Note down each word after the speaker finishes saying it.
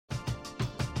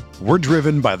We're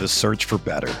driven by the search for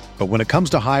better. But when it comes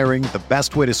to hiring, the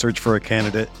best way to search for a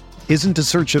candidate isn't to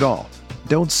search at all.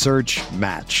 Don't search,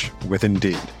 match with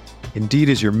Indeed. Indeed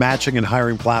is your matching and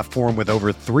hiring platform with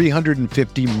over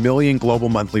 350 million global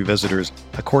monthly visitors,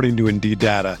 according to Indeed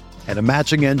data, and a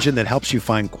matching engine that helps you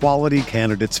find quality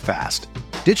candidates fast.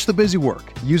 Ditch the busy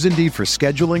work. Use Indeed for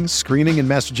scheduling, screening, and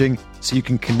messaging so you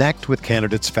can connect with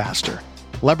candidates faster.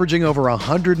 Leveraging over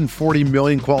 140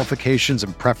 million qualifications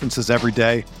and preferences every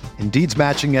day, Indeed's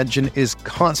matching engine is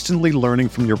constantly learning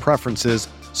from your preferences,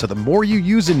 so the more you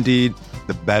use Indeed,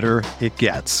 the better it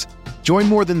gets. Join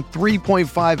more than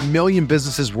 3.5 million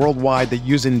businesses worldwide that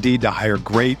use Indeed to hire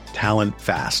great talent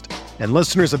fast. And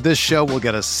listeners of this show will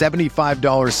get a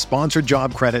 $75 sponsored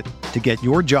job credit to get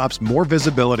your jobs more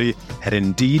visibility at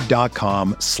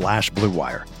Indeed.com/Blue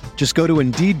Wire. Just go to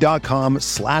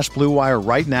Indeed.com/Blue Wire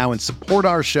right now and support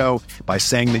our show by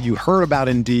saying that you heard about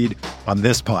Indeed on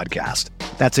this podcast.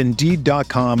 That's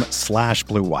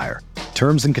Indeed.com/Blue Wire.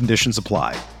 Terms and conditions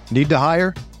apply. Need to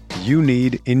hire? You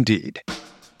need Indeed.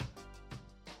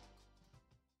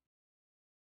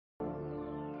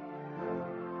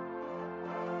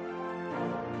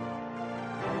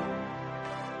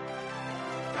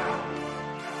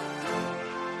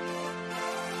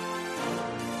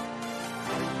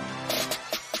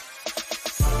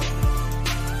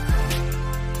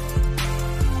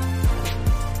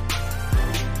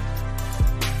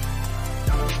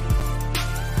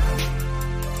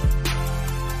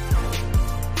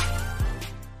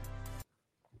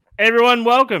 Hey everyone,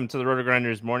 welcome to the Roto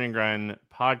Grinders Morning Grind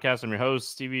podcast. I'm your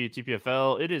host, Stevie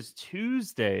TPFL. It is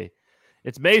Tuesday.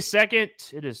 It's May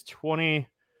 2nd. It is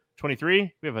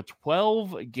 2023. We have a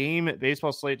 12-game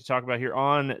baseball slate to talk about here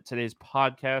on today's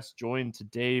podcast. Joined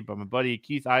today by my buddy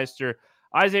Keith Eister.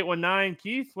 Eyes819.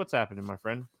 Keith, what's happening, my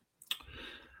friend?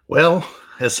 Well,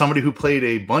 as somebody who played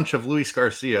a bunch of Luis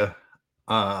Garcia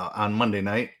on Monday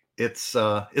night, it's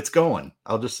going.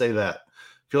 I'll just say that.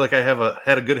 Feel like I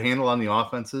had a good handle on the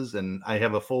offenses, and I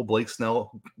have a full Blake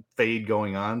Snell fade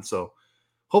going on. So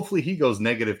hopefully he goes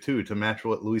negative too to match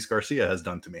what Luis Garcia has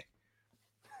done to me.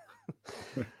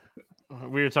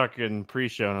 We were talking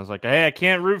pre-show, and I was like, "Hey, I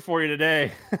can't root for you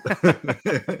today.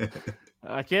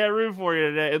 I can't root for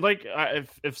you today." And like,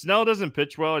 if Snell doesn't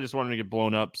pitch well, I just want him to get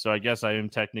blown up. So I guess I am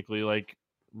technically like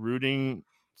rooting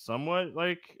somewhat.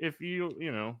 Like if you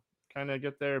kind of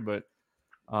get there, but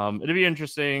it'd be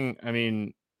interesting. I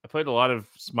mean, I played a lot of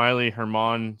Smiley,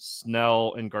 Herman,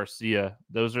 Snell, and Garcia.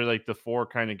 Those are like the four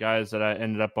kind of guys that I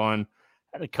ended up on.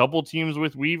 I had a couple teams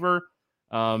with Weaver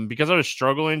because I was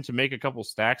struggling to make a couple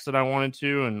stacks that I wanted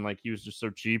to, and like he was just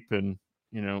so cheap, and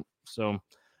so.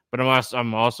 But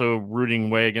I'm also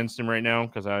rooting way against him right now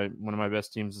because one of my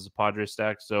best teams is a Padres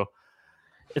stack. So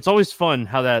it's always fun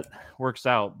how that works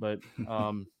out. But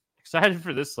excited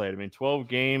for this slate. I mean, 12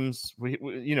 games. We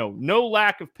no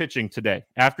lack of pitching today.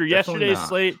 After yesterday's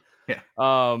slate,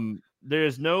 there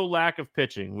is no lack of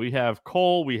pitching. We have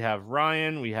Cole, we have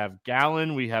Ryan, we have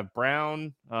Gallen, we have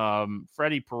Brown,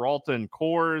 Freddie Peralta, and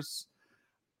Coors.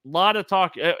 A lot of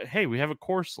talk. Hey, we have a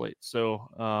Coors slate. So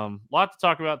lot to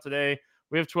talk about today.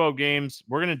 We have 12 games.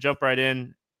 We're going to jump right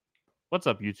in. What's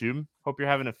up, YouTube? Hope you're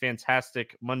having a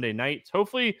fantastic Monday night.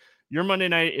 Hopefully, your Monday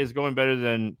night is going better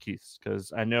than Keith's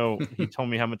because I know he told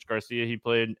me how much Garcia he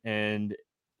played. And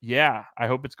yeah, I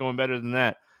hope it's going better than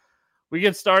that. We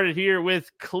get started here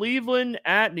with Cleveland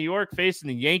at New York facing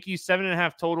the Yankees.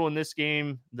 7.5 total in this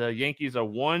game. The Yankees are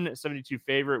 172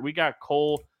 favorite. We got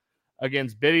Cole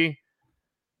against Bibby.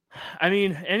 I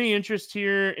mean, any interest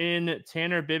here in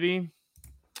Tanner Bibby?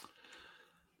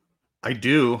 I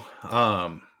do.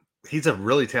 He's a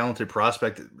really talented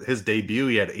prospect. His debut,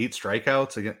 he had 8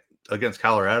 strikeouts against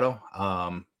Colorado.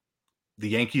 The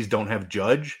Yankees don't have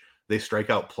Judge. They strike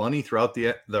out plenty throughout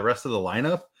the rest of the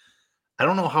lineup. I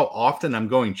don't know how often I'm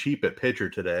going cheap at pitcher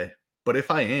today, but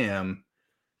if I am,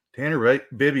 Tanner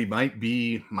Bibby might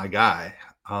be my guy.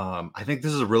 I think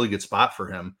this is a really good spot for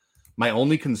him. My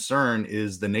only concern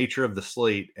is the nature of the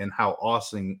slate and how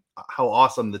awesome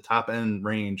the top end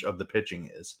range of the pitching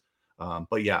is.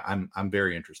 But yeah, I'm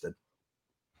very interested.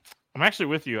 I'm actually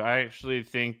with you. I actually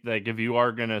think that if you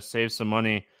are going to save some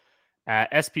money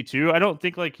at SP2, I don't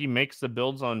think like he makes the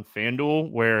builds on FanDuel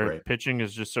where pitching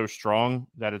is just so strong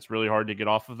that it's really hard to get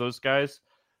off of those guys.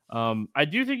 I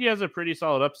do think he has a pretty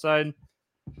solid upside.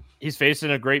 He's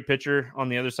facing a great pitcher on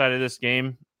the other side of this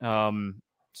game.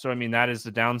 So, I mean, that is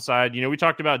the downside. We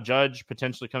talked about Judge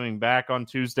potentially coming back on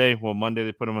Tuesday. Well, Monday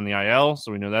they put him on the IL,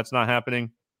 so we know that's not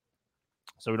happening.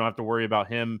 So we don't have to worry about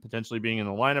him potentially being in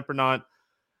the lineup or not.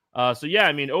 So,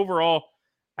 overall,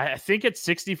 I think at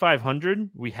 6,500,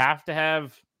 we have to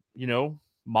have,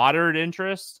 moderate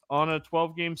interest on a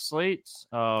 12-game slate.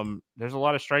 There's a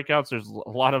lot of strikeouts. There's a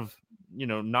lot of,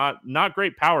 not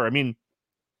great power. I mean,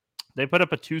 they put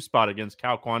up a 2 spot against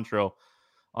Cal Quantrill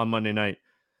on Monday night.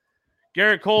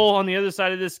 Garrett Cole on the other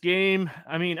side of this game.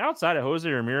 I mean, outside of Jose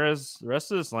Ramirez, the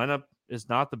rest of this lineup is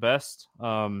not the best.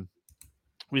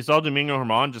 We saw Domingo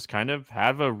Germán just kind of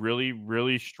have a really,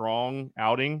 really strong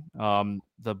outing.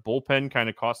 The bullpen kind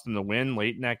of cost them the win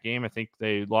late in that game. I think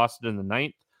they lost it in the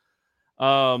ninth.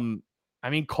 I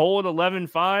mean, Cole at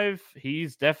 11.5,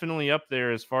 he's definitely up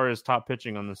there as far as top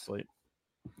pitching on this slate.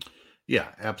 Yeah,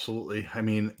 absolutely. I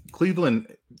mean,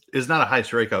 Cleveland is not a high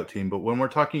strikeout team, but when we're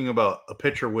talking about a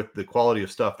pitcher with the quality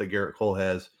of stuff that Garrett Cole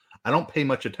has, I don't pay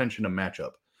much attention to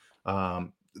matchup.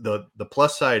 The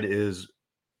plus side is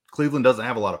Cleveland doesn't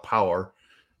have a lot of power.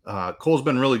 Cole's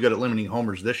been really good at limiting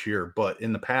homers this year, but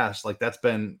in the past, like that's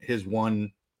been his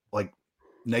one like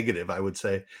negative, I would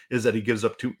say, is that he gives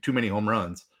up too many home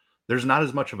runs. There's not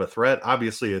as much of a threat.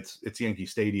 Obviously, it's Yankee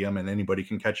Stadium, and anybody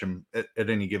can catch him at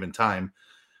any given time.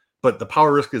 But the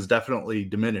power risk is definitely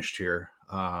diminished here.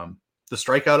 The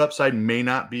strikeout upside may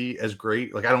not be as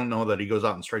great. Like I don't know that he goes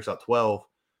out and strikes out 12,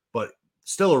 but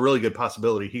still a really good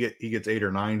possibility. He gets 8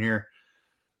 or 9 here.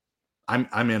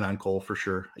 I'm in on Cole for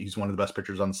sure. He's one of the best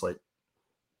pitchers on the slate.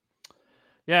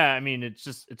 Yeah, I mean,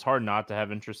 it's hard not to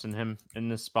have interest in him in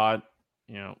this spot.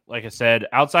 Like I said,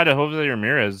 outside of Jose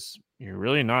Ramirez, you're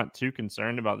really not too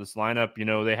concerned about this lineup.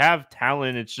 They have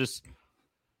talent. It's just,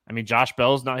 I mean, Josh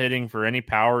Bell's not hitting for any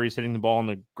power. He's hitting the ball on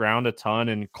the ground a ton.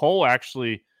 And Cole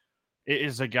actually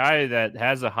is a guy that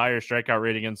has a higher strikeout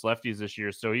rate against lefties this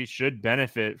year. So he should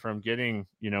benefit from getting,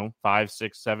 5,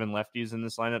 6, 7 lefties in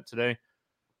this lineup today.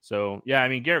 So, yeah, I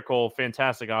mean, Garrett Cole,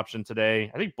 fantastic option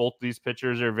today. I think both these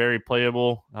pitchers are very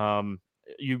playable.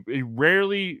 You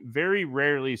very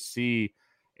rarely see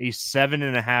a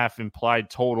 7.5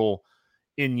 implied total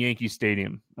in Yankee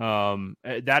Stadium.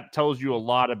 That tells you a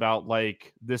lot about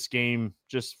like this game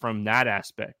just from that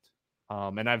aspect.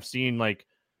 And I've seen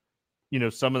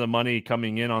some of the money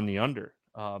coming in on the under.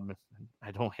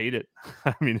 I don't hate it.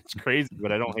 I mean, it's crazy,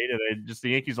 but I don't hate it.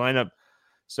 The Yankees lineup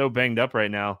so banged up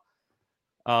right now.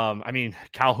 I mean,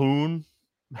 Calhoun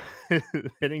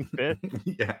hitting fifth.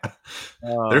 Yeah.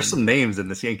 There's some names in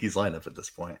this Yankees lineup at this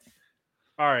point.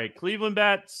 All right, Cleveland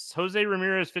bats. Jose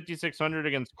Ramirez 5,600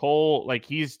 against Cole. Like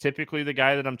he's typically the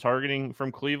guy that I'm targeting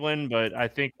from Cleveland, but I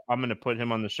think I'm going to put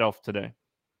him on the shelf today.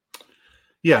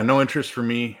 Yeah, no interest for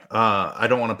me. I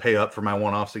don't want to pay up for my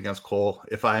one-offs against Cole.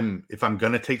 If I'm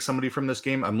going to take somebody from this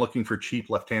game, I'm looking for cheap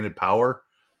left-handed power.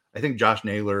 I think Josh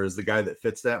Naylor is the guy that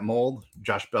fits that mold.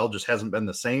 Josh Bell just hasn't been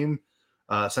the same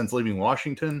since leaving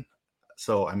Washington.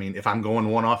 So, I mean, if I'm going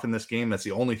one-off in this game, that's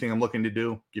the only thing I'm looking to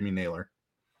do. Give me Naylor.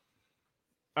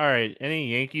 All right.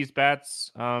 Any Yankees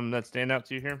bats that stand out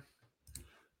to you here?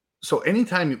 So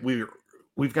anytime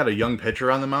we've got a young pitcher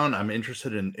on the mound, I'm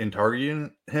interested in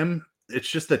targeting him. It's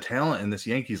just the talent in this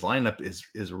Yankees lineup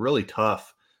is really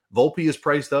tough. Volpe is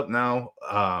priced up now.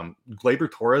 Gleyber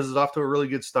Torres is off to a really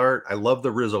good start. I love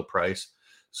the Rizzo price.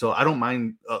 So I don't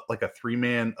mind like a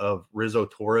 3-man of Rizzo,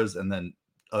 Torres, and then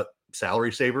a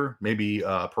salary saver. Maybe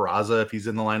Peraza, if he's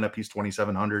in the lineup, he's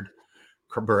 2,700.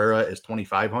 Cabrera is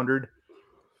 2,500.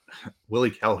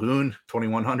 Willie Calhoun,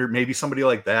 2,100. Maybe somebody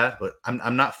like that. But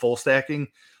I'm not full stacking.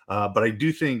 But I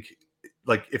do think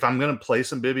like if I'm going to play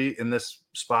some Bibby in this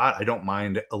spot, I don't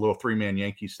mind a little 3-man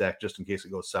Yankee stack just in case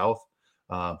it goes south.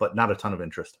 But not a ton of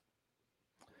interest.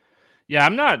 Yeah,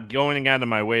 I'm not going out of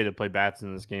my way to play bats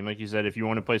in this game. Like you said, if you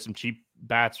want to play some cheap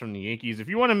bats from the Yankees, if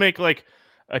you want to make like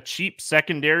a cheap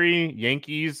secondary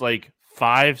Yankees, like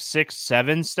 5, 6,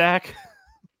 7 stack,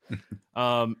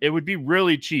 it would be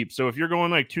really cheap. So if you're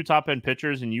going like 2 top end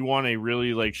pitchers and you want a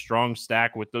really like strong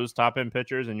stack with those top end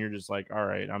pitchers, and you're just like, all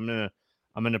right, I'm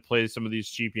gonna play some of these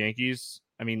cheap Yankees.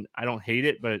 I mean, I don't hate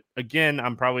it, but again,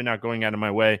 I'm probably not going out of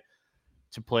my way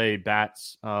to play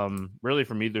bats really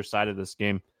from either side of this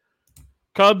game.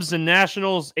 Cubs and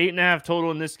Nationals, 8.5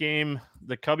 total in this game.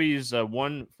 The Cubbies,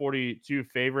 142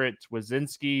 favorite.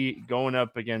 Wazinski going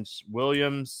up against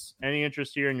Williams. Any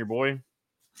interest here in your boy?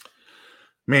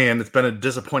 Man, it's been a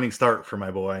disappointing start for my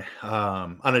boy.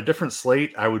 On a different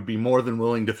slate, I would be more than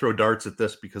willing to throw darts at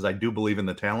this because I do believe in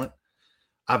the talent.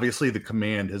 Obviously, the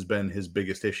command has been his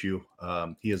biggest issue.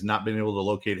 He has not been able to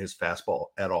locate his fastball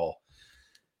at all.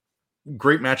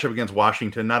 Great matchup against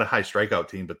Washington, not a high strikeout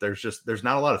team, but there's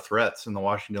not a lot of threats in the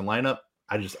Washington lineup.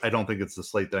 I don't think it's the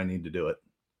slate that I need to do it.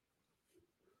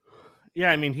 Yeah,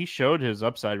 I mean, he showed his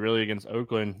upside really against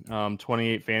Oakland.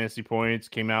 28 fantasy points,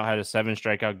 came out, had a 7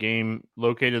 strikeout game,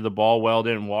 located the ball well,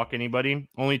 didn't walk anybody.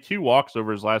 Only 2 walks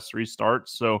over his last 3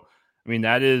 starts. So, I mean,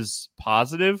 that is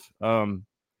positive.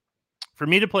 For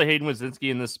me to play Hayden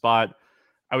Wiesinski in this spot,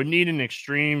 I would need an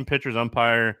extreme pitcher's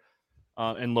umpire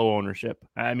and low ownership.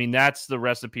 I mean, that's the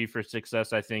recipe for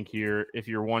success, I think, here, if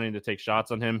you're wanting to take shots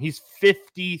on him. He's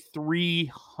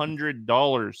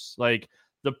 $5,300. Like,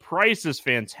 the price is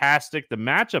fantastic. The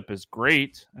matchup is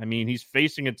great. I mean, he's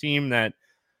facing a team that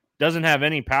doesn't have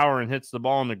any power and hits the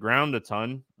ball on the ground a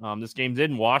ton. This game's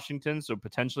in Washington, so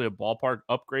potentially a ballpark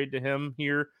upgrade to him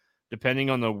here,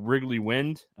 depending on the Wrigley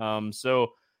wind.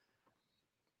 So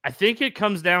I think it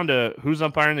comes down to who's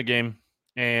umpiring the game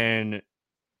and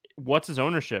what's his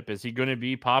ownership. Is he going to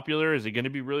be popular? Is he going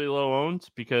to be really low owned?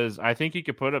 Because I think he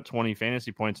could put up 20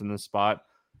 fantasy points in this spot.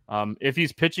 If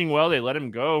he's pitching well, they let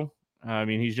him go. I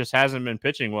mean, he just hasn't been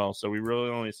pitching well, so we really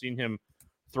only seen him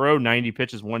throw 90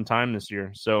 pitches one time this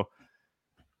year. So,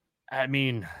 I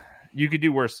mean, you could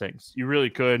do worse things. You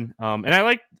really could. And I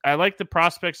like the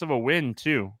prospects of a win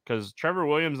too, because Trevor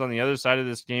Williams on the other side of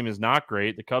this game is not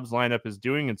great. The Cubs lineup is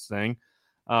doing its thing.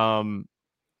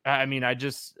 I mean,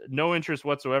 no interest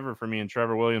whatsoever for me in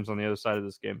Trevor Williams on the other side of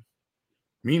this game.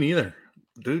 Me neither,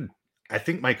 dude. I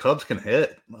think my Cubs can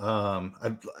hit. I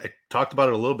talked about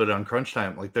it a little bit on Crunch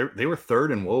Time. Like they were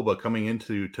third in WOBA coming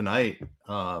into tonight.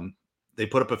 They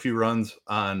put up a few runs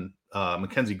on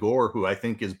Mackenzie Gore, who I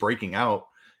think is breaking out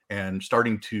and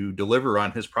starting to deliver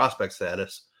on his prospect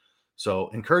status. So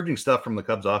encouraging stuff from the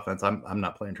Cubs offense. I'm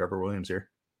not playing Trevor Williams here.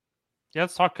 Yeah,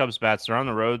 let's talk Cubs bats. They're on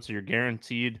the road, so you're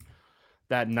guaranteed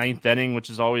that ninth inning, which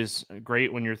is always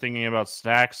great when you're thinking about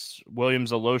stacks.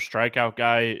 Williams, a low strikeout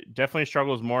guy, definitely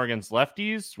struggles more against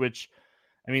lefties, which,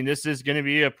 I mean, this is going to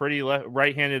be a pretty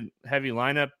right-handed heavy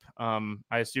lineup.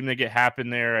 I assume they get Happ in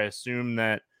there. I assume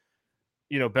that,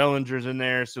 Bellinger's in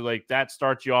there. So, like, that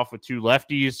starts you off with two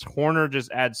lefties. Horner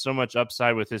just adds so much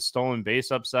upside with his stolen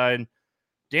base upside.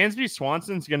 Dansby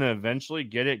Swanson's going to eventually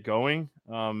get it going.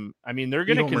 I mean, they're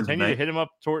going to continue to hit him up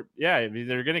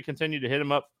they're going to continue to hit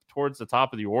him up towards the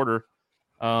top of the order.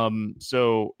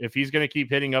 So if he's going to keep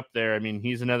hitting up there, I mean,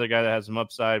 he's another guy that has some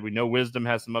upside. We know Wisdom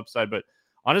has some upside, but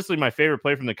honestly, my favorite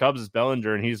play from the Cubs is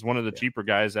Bellinger, and he's one of the cheaper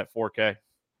guys at 4K.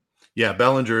 Yeah,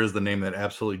 Bellinger is the name that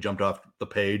absolutely jumped off the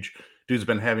page. Dude's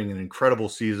been having an incredible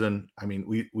season. I mean,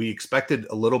 we expected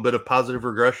a little bit of positive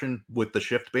regression with the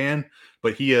shift ban,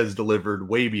 but he has delivered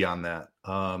way beyond that.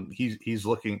 He's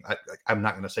looking, I'm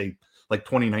not going to say like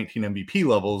 2019 MVP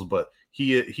levels, but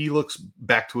he looks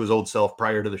back to his old self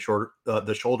prior to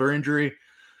the shoulder injury.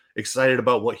 Excited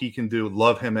about what he can do.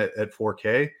 Love him at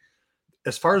 4K.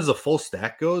 As far as the full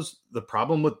stack goes, the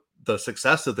problem with the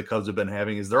success that the Cubs have been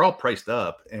having is they're all priced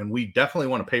up, and we definitely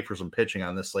want to pay for some pitching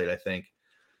on this slate, I think.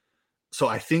 So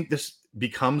I think this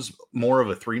becomes more of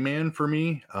a three-man for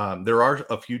me. There are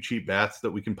a few cheap bats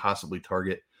that we can possibly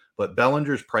target, but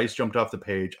Bellinger's price jumped off the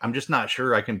page. I'm just not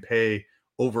sure I can pay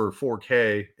over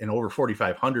 4K and over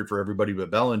 4,500 for everybody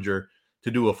but Bellinger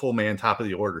to do a full man top of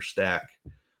the order stack.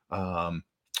 Like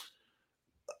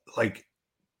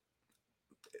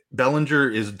Bellinger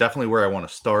is definitely where I want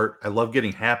to start. I love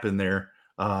getting Happ in there.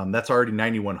 That's already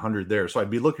 9,100 there. So I'd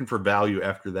be looking for value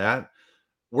after that.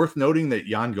 Worth noting that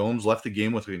Yan Gomes left the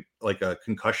game with a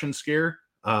concussion scare.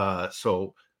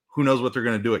 So who knows what they're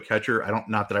going to do at catcher.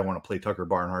 Not that I want to play Tucker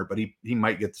Barnhart, but he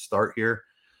might get the start here.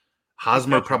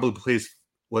 Hosmer probably plays.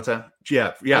 What's that?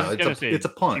 Yeah. It's a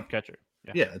punt. Catcher.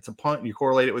 Yeah, it's a punt. You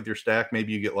correlate it with your stack.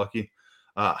 Maybe you get lucky.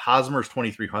 Hosmer's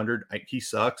 2,300. He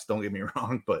sucks. Don't get me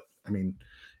wrong, but I mean,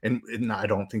 and I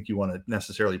don't think you want to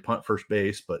necessarily punt first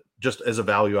base, but just as a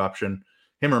value option,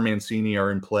 him or Mancini are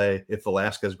in play. If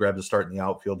Velasquez grabs a start in the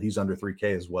outfield, he's under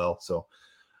 3K as well. So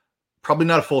probably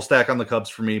not a full stack on the Cubs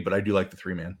for me, but I do like the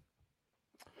three-man.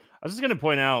 I was just going to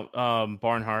point out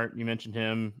Barnhart. You mentioned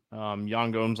him. Yan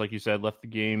Gomes, like you said, left the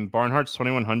game. Barnhart's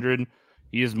 2,100.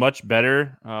 He is much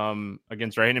better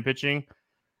against right-handed pitching.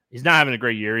 He's not having a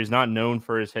great year. He's not known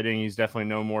for his hitting. He's definitely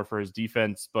known more for his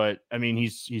defense. But, I mean,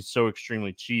 he's so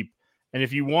extremely cheap. And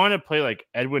if you want to play like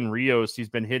Edwin Rios, he's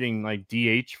been hitting like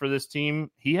DH for this team.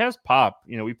 He has pop.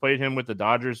 We played him with the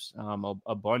Dodgers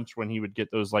a bunch when he would get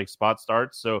those like spot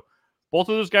starts. So both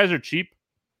of those guys are cheap.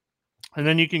 And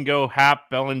then you can go Happ,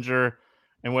 Bellinger,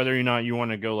 and whether or not you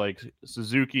want to go like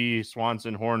Suzuki,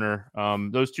 Swanson, Horner.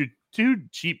 Those two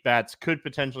cheap bats could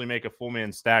potentially make a full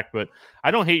man stack. But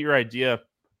I don't hate your idea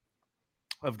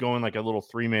of going like a little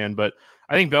three-man. But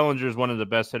I think Bellinger is one of the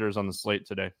best hitters on the slate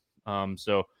today.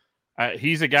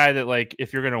 He's a guy that, like,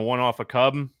 if you're going to one-off a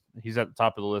Cub, he's at the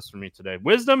top of the list for me today.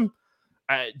 Wisdom,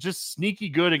 just sneaky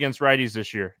good against righties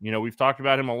this year. We've talked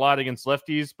about him a lot against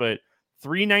lefties, but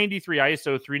 393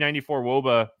 ISO, 394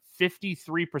 WOBA,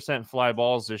 53% fly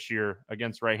balls this year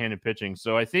against right-handed pitching.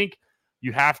 So I think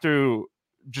you have to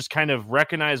just kind of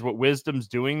recognize what Wisdom's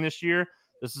doing this year.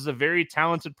 This is a very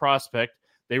talented prospect.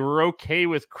 They were okay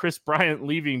with Chris Bryant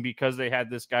leaving because they had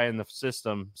this guy in the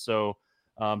system. So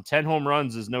 10 home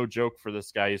runs is no joke for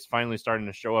this guy. He's finally starting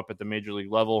to show up at the major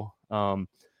league level.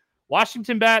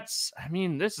 Washington Bats, I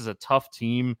mean, this is a tough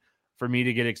team for me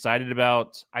to get excited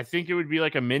about. I think it would be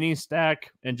like a mini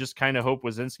stack and just kind of hope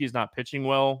Wazinski's not pitching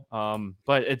well.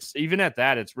 But it's even at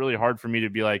that, it's really hard for me to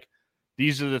be like,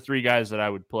 these are the three guys that I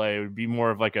would play. It would be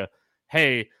more of like a,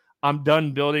 hey, I'm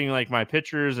done building like my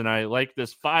pitchers and I like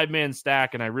this 5-man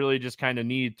stack and I really just kind of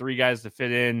need three guys to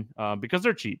fit in because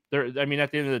they're cheap. At the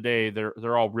end of the day,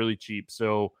 they're all really cheap.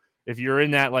 So if you're in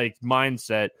that like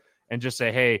mindset and just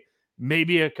say, hey,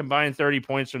 maybe a combined 30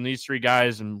 points from these three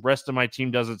guys and rest of my team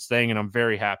does its thing and I'm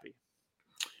very happy.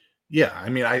 Yeah, I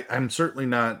mean, I'm certainly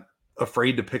not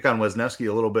afraid to pick on Wisniewski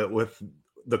a little bit with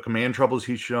the command troubles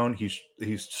he's shown. He's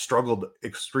struggled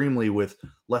extremely with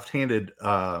left-handed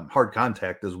hard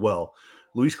contact as well.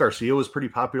 Luis Garcia was pretty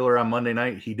popular on Monday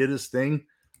night. He did his thing.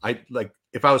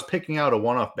 If I was picking out a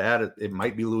one-off bat, it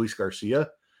might be Luis Garcia.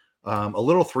 A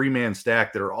little 3-man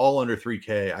stack that are all under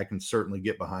 3K, I can certainly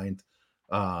get behind.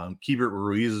 Keibert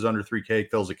Ruiz is under 3K,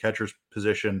 fills the catcher's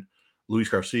position. Luis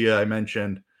Garcia, I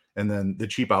mentioned. And then the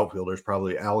cheap outfielders,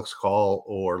 probably Alex Call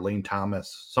or Lane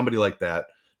Thomas, somebody like that.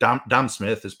 Dom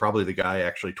Smith is probably the guy,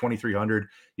 actually, 2,300.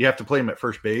 You have to play him at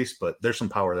first base, but there's some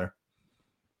power there.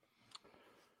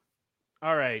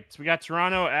 All right. So we got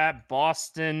Toronto at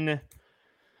Boston.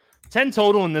 10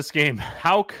 total in this game.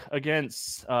 Houck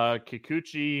against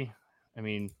Kikuchi. I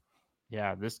mean,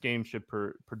 yeah, this game should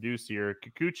produce here.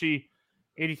 Kikuchi,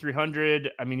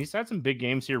 8,300. I mean, he's had some big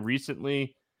games here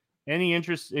recently. Any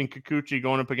interest in Kikuchi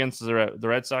going up against the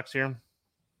Red Sox here?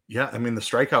 Yeah, I mean, the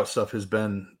strikeout stuff has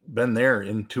been there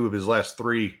in 2 of his last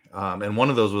 3. And one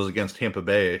of those was against Tampa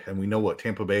Bay. And we know what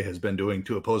Tampa Bay has been doing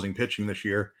to opposing pitching this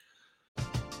year.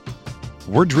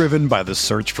 We're driven by the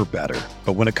search for better.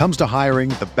 But when it comes to hiring,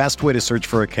 the best way to search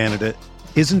for a candidate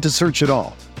isn't to search at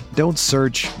all. Don't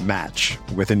search, match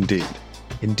with Indeed.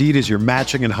 Indeed is your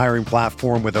matching and hiring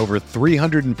platform with over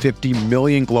 350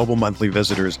 million global monthly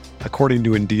visitors, according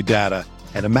to Indeed data,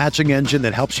 and a matching engine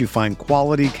that helps you find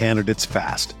quality candidates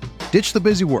fast. Ditch the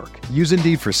busy work. Use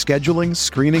Indeed for scheduling,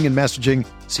 screening, and messaging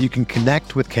so you can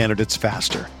connect with candidates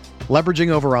faster. Leveraging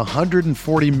over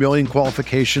 140 million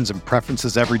qualifications and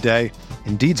preferences every day,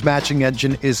 Indeed's matching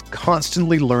engine is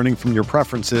constantly learning from your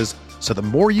preferences, so the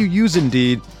more you use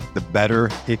Indeed, the better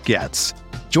it gets.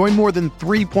 Join more than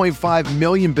 3.5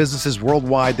 million businesses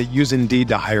worldwide that use Indeed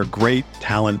to hire great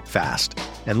talent fast.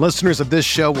 And listeners of this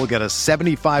show will get a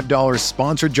 $75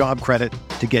 sponsored job credit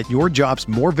to get your jobs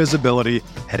more visibility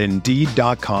at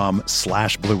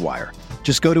Indeed.com/Blue Wire.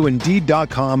 Just go to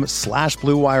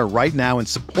Indeed.com/Blue Wire right now and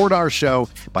support our show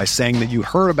by saying that you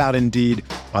heard about Indeed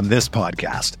on this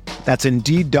podcast. That's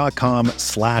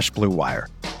Indeed.com/Blue Wire.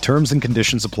 Terms and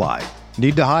conditions apply.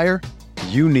 Need to hire?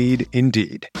 You need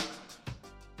Indeed.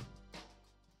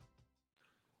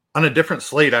 On a different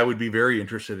slate, I would be very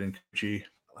interested in Kikuchi.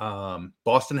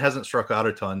 Boston hasn't struck out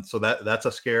a ton, so that's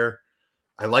a scare.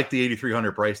 I like the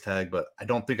 8,300 price tag, but I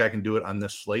don't think I can do it on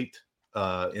this slate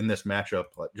in this matchup.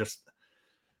 But just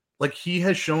like he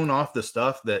has shown off the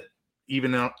stuff that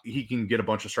even though he can get a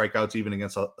bunch of strikeouts even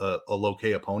against a low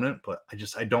K opponent, but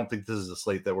I don't think this is a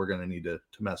slate that we're going to need to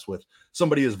mess with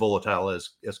somebody as volatile as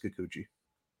Kikuchi.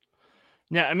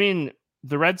 Yeah, I mean,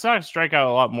 the Red Sox strike out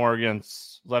a lot more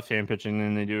against left-handed pitching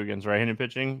than they do against right-handed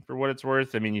pitching, for what it's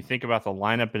worth. I mean, you think about the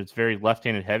lineup, and it's very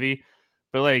left-handed heavy.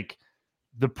 But, like,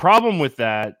 the problem with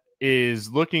that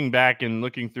is looking back and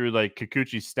looking through, like,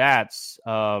 Kikuchi's stats,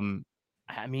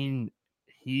 I mean,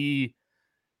 he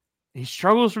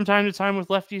struggles from time to time with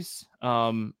lefties.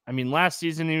 I mean, last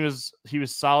season he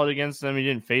was solid against them. He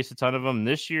didn't face a ton of them.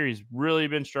 This year, he's really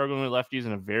been struggling with lefties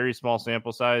in a very small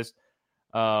sample size.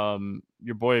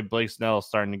 Your boy Blake Snell is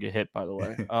starting to get hit, by the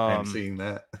way. I'm seeing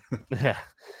that.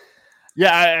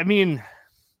 Yeah. I mean,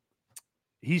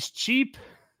 he's cheap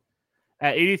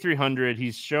at 8,300.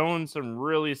 He's shown some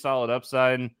really solid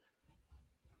upside.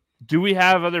 Do we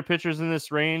have other pitchers in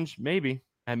this range? Maybe.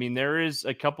 I mean, there is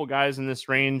a couple guys in this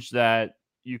range that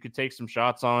you could take some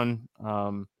shots on.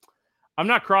 I'm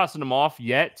not crossing him off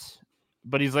yet,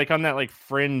 but he's like on that like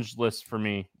fringe list for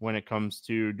me when it comes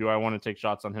to, do I want to take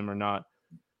shots on him or not?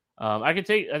 I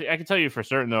can tell you for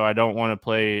certain, though, I don't want to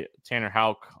play Tanner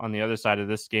Houck on the other side of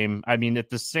this game. I mean,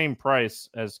 at the same price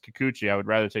as Kikuchi, I would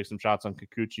rather take some shots on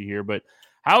Kikuchi here. But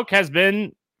Houck has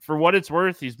been, for what it's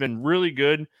worth, he's been really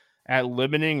good at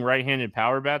limiting right-handed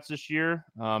power bats this year.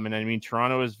 And I mean,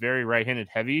 Toronto is very right-handed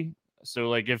heavy. So,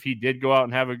 like, if he did go out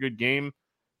and have a good game,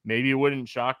 maybe it wouldn't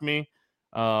shock me.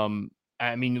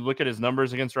 I mean, you look at his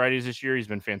numbers against righties this year, he's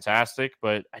been fantastic,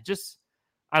 but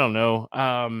I don't know.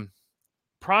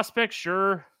 Prospect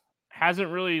sure hasn't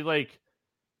really like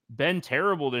been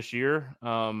terrible this year.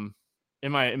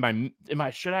 Should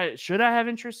I have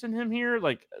interest in him here?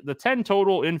 Like the 10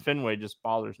 total in Fenway just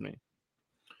bothers me.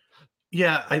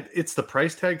 Yeah, it's the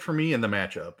price tag for me and the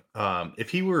matchup. If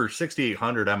he were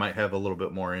 6,800, I might have a little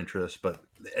bit more interest, but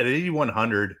at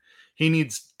 8,100, he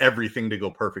needs everything to go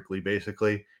perfectly.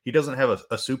 Basically, he doesn't have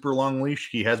a super long leash.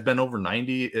 He has been over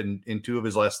 90 in 2 of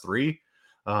his last 3.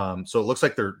 So it looks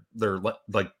like they're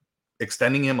like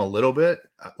extending him a little bit.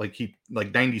 Like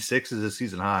 96 is his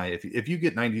season high. If you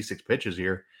get 96 pitches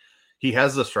here, he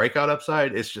has the strikeout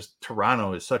upside. It's just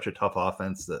Toronto is such a tough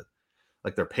offense that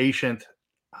like they're patient.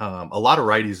 A lot of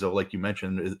righties, though, like you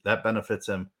mentioned, that benefits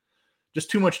him. Just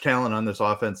too much talent on this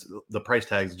offense. The price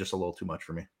tag is just a little too much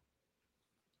for me.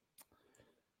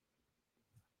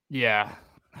 Yeah.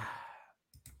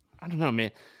 I don't know,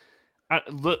 man.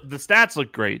 Look, the stats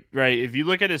look great, right? If you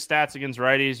look at his stats against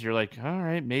righties, you're like, all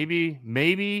right, maybe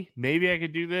I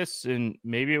could do this, and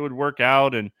maybe it would work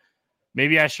out, and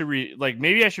maybe I should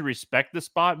respect the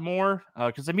spot more,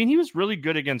 because I mean he was really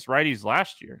good against righties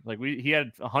last year. Like he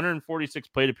had 146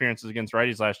 plate appearances against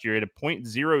righties last year. He had a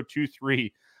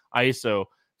 .023 ISO,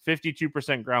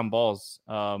 52% ground balls.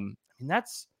 And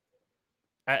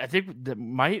I think that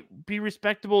might be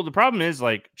respectable. The problem is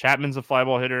like Chapman's a fly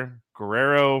ball hitter,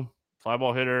 Guerrero fly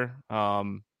ball hitter.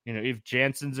 If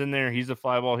Jansen's in there, he's a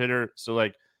fly ball hitter. So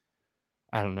like,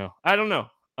 I don't know.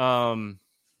 I'm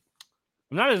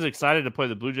not as excited to play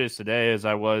the Blue Jays today as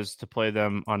I was to play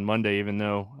them on Monday, even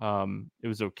though it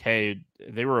was okay.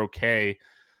 They were okay.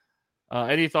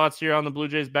 Any thoughts here on the Blue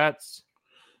Jays bats?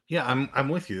 Yeah, I'm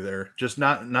with you there. Just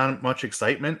not much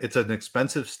excitement. It's an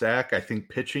expensive stack. I think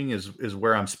pitching is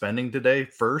where I'm spending today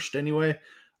first anyway.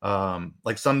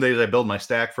 Like some days I build my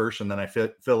stack first and then I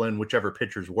fill in whichever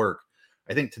pitchers work.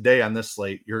 I think today on this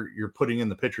slate you're putting in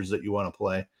the pitchers that you want to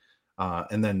play,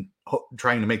 and then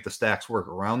trying to make the stacks work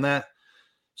around that.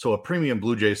 So a premium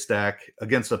Blue Jays stack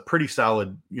against a pretty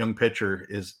solid young pitcher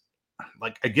is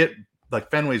like, I get like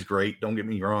Fenway's great. Don't get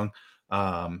me wrong.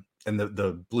 And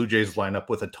the Blue Jays line up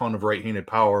with a ton of right-handed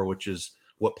power, which is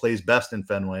what plays best in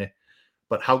Fenway.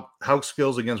 But how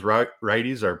skills against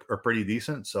righties are pretty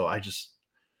decent. So I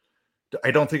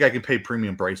don't think I can pay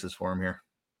premium prices for him here.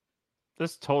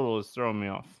 This total is throwing me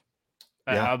off.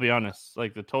 Yeah. I'll be honest.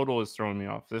 Like the total is throwing me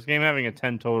off. This game having a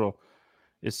 10 total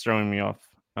is throwing me off.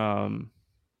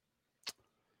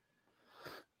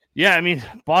 Yeah, I mean,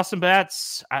 Boston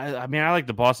bats, I like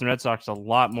the Boston Red Sox a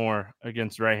lot more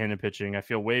against right-handed pitching. I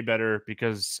feel way better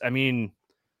because, I mean,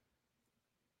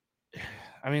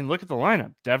 look at the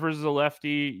lineup. Devers is a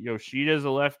lefty. Yoshida's a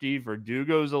lefty.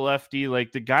 Verdugo's a lefty.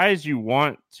 Like, the guys you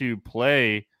want to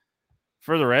play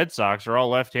for the Red Sox are all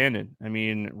left-handed. I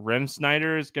mean,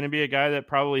 Remsnyder is going to be a guy that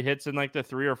probably hits in, like, the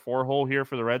 3 or 4 hole here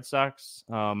for the Red Sox.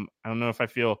 I don't know if I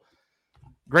feel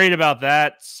great about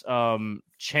that.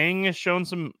 Chang has shown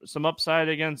some upside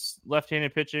against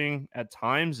left-handed pitching at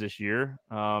times this year.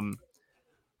 I'm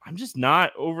just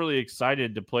not overly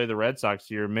excited to play the Red Sox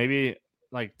here. Maybe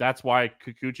like that's why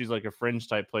Kikuchi's like a fringe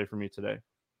type play for me today.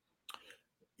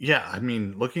 Yeah, I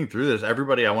mean, looking through this,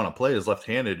 everybody I want to play is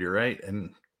left-handed. You're right,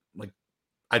 and like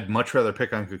I'd much rather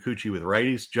pick on Kikuchi with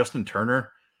righties. Justin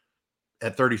Turner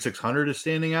at 3,600 is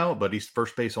standing out, but he's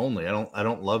first base only. I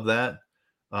don't love that.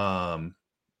 Kike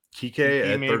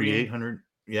at 3,800.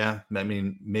 Yeah, I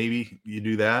mean, maybe you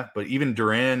do that, but even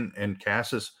Duran and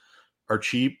Cassis are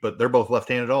cheap, but they're both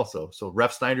left-handed also. So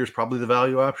Refsnyder is probably the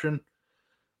value option.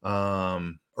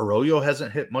 Arroyo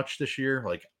hasn't hit much this year.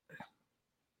 Like,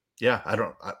 yeah,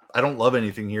 I don't love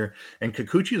anything here. And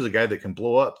Kikuchi is a guy that can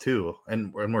blow up too.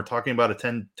 And we're talking about a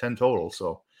 10 total.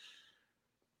 So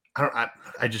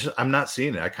I'm not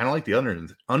seeing it. I kind of like the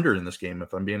under in this game,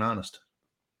 if I'm being honest.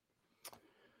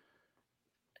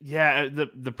 Yeah,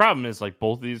 the problem is like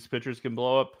both of these pitchers can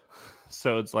blow up.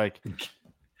 So it's like,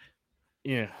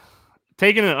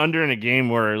 taking an under in a game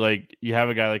where like you have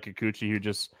a guy like Kikuchi who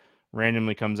just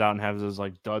randomly comes out and has those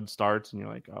like dud starts, and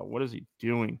you're like, oh, what is he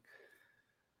doing?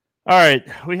 All right,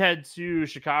 we head to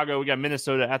Chicago. We got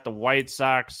Minnesota at the White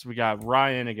Sox. We got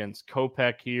Ryan against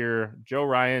Kopech here. Joe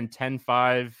Ryan,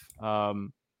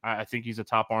 10-5. I think he's a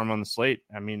top arm on the slate.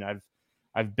 I mean,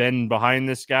 I've been behind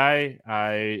this guy.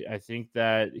 I think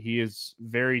that he is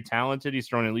very talented. He's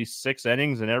thrown at least 6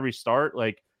 innings in every start.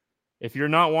 Like, if you're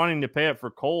not wanting to pay up for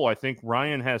Cole, I think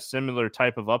Ryan has similar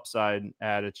type of upside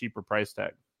at a cheaper price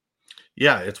tag.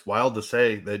 Yeah, it's wild to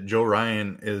say that Joe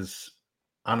Ryan is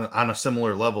on a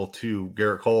similar level to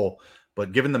Garrett Cole,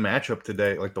 but given the matchup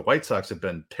today, like the White Sox have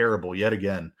been terrible yet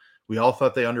again. We all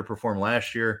thought they underperformed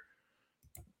last year.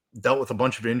 Dealt with a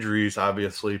bunch of injuries,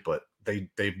 obviously, but they've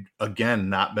again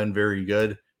not been very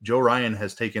good. Joe Ryan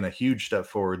has taken a huge step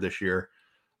forward this year.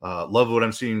 Love what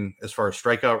I'm seeing as far as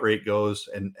strikeout rate goes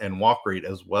and walk rate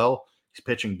as well. He's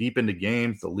pitching deep into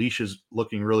games. The leash is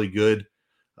looking really good.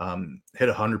 Hit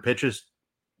 100 pitches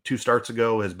 2 starts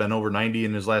ago, has been over 90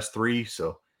 in his last 3.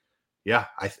 So, yeah,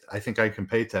 I think I can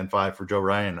pay 10-5 for Joe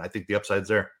Ryan. I think the upside's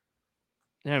there.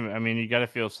 Yeah, I mean, you got to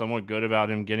feel somewhat good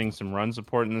about him getting some run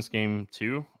support in this game,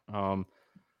 too.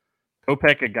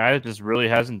 Kopech, a guy that just really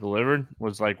hasn't delivered,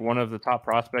 was like one of the top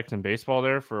prospects in baseball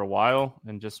there for a while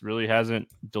and just really hasn't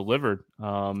delivered.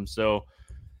 So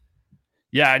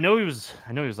yeah, I know he was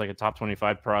like a top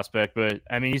 25 prospect, but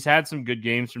I mean, he's had some good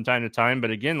games from time to time.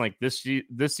 But again, like this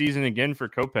season again for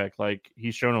Kopech, like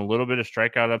he's shown a little bit of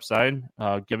strikeout upside,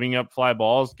 giving up fly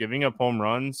balls, giving up home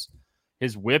runs.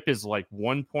 His whip is like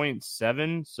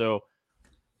 1.7. So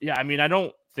yeah, I mean, I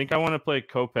don't think I want to play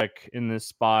Kopech in this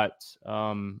spot.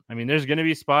 I mean, there's going to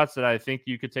be spots that I think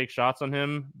you could take shots on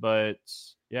him, but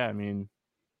yeah, I mean,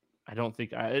 I don't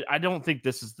think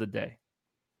this is the day.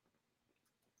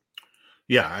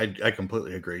 Yeah, I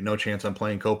completely agree. No chance I'm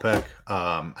playing Kopech.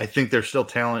 I think there's still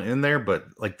talent in there, but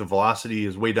like the velocity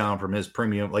is way down from his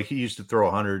premium. Like he used to throw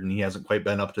 100 and he hasn't quite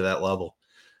been up to that level.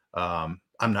 I'm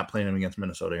not playing him against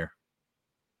Minnesota here.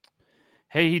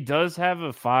 Hey, he does have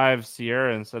a 5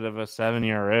 Sierra instead of a 7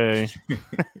 ERA.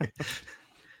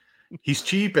 He's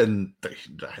cheap, and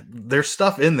there's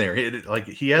stuff in there.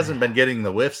 He hasn't been getting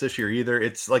the whiffs this year either.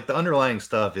 It's like the underlying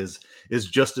stuff is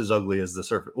just as ugly as the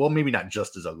surface. Well, maybe not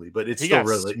just as ugly, but it's still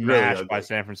really ugly. By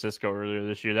San Francisco earlier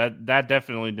this year. That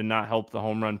definitely did not help the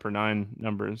home run per 9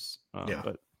 numbers.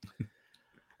 But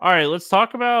all right, let's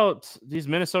talk about these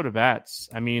Minnesota bats.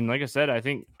 I mean, like I said, I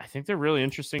think they're really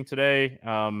interesting today.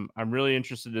 I'm really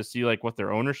interested to see like what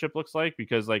their ownership looks like,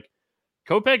 because like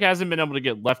Kopech hasn't been able to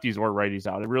get lefties or righties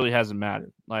out. It really hasn't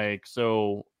mattered. Like,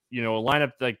 so, you know, a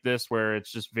lineup like this where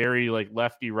it's just very like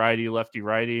lefty righty.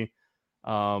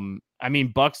 I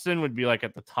mean, Buxton would be like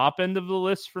at the top end of the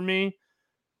list for me.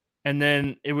 And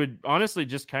then it would honestly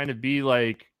just kind of be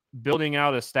like building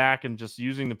out a stack and just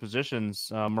using the positions.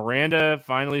 Miranda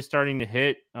finally starting to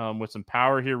hit with some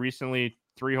power here recently,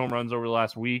 3 home runs over the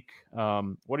last week.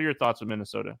 What are your thoughts with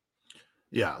Minnesota?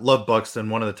 Yeah, love Buxton,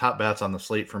 one of the top bats on the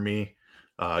slate for me.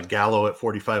 Gallo at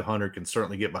 4,500 can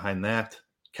certainly get behind that.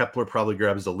 Kepler probably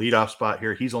grabs the leadoff spot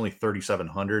here. He's only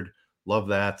 3,700. Love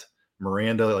that.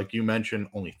 Miranda, like you mentioned,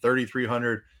 only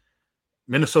 3,300.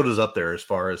 Minnesota's up there as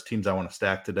far as teams I want to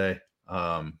stack today.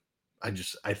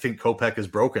 I think Kopech is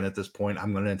broken at this point.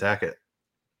 I'm going to attack it.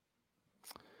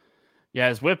 Yeah,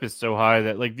 his whip is so high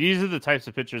that like these are the types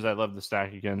of pitchers I love to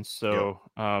stack against. So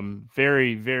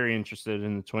very, very interested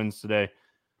in the Twins today.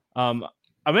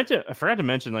 I forgot to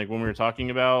mention, like when we were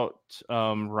talking about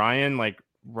Ryan, like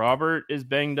Robert is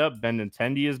banged up,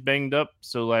 Benintendi is banged up.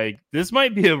 So like this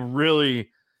might be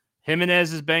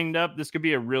Jimenez is banged up. This could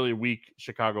be a really weak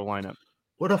Chicago lineup.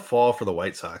 What a fall for the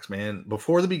White Sox, man.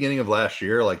 Before the beginning of last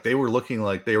year, like they were looking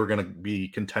like they were going to be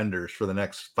contenders for the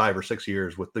next 5 or 6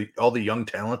 years with all the young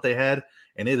talent they had.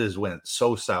 And it has went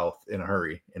so south in a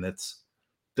hurry. And it's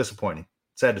disappointing.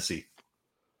 Sad to see.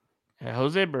 Yeah,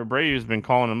 Jose Abreu has been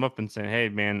calling him up and saying, hey,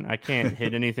 man, I can't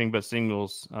hit anything but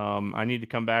singles. I need to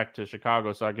come back to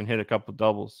Chicago so I can hit a couple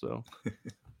doubles. So,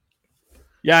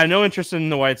 yeah, no interest in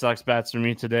the White Sox bats for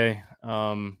me today.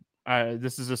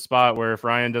 This is a spot where if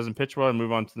Ryan doesn't pitch well, I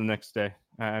move on to the next day.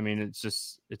 I mean,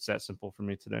 it's that simple for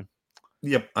me today.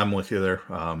 Yep, I'm with you there.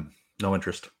 No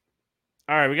interest.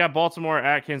 All right, we got Baltimore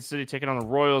at Kansas City taking on the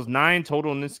Royals. 9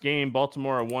 total in this game.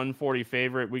 Baltimore a 140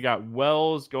 favorite. We got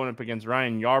Wells going up against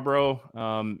Ryan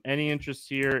Yarbrough. Any interest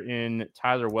here in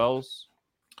Tyler Wells?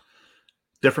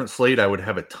 Different slate. I would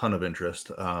have a ton of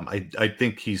interest. I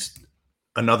think he's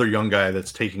another young guy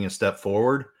that's taking a step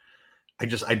forward.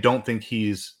 I don't think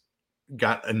he's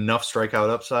got enough strikeout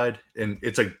upside, and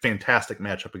it's a fantastic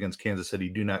matchup against Kansas City.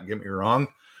 Do not get me wrong.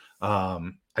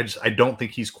 I don't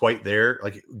think he's quite there.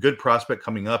 Like good prospect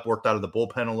coming up, worked out of the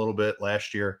bullpen a little bit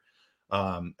last year,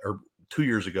 or 2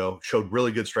 years ago, showed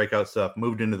really good strikeout stuff,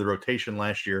 moved into the rotation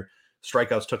last year.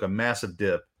 Strikeouts took a massive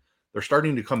dip. They're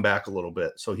starting to come back a little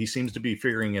bit. So he seems to be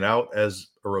figuring it out as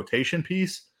a rotation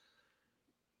piece.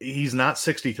 He's not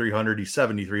 6,300. He's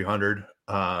 7,300.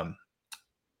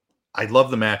 I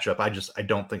love the matchup. I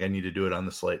don't think I need to do it on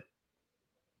the slate.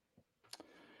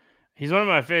 He's one of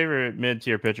my favorite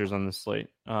mid-tier pitchers on the slate.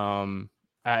 I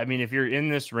mean, if you're in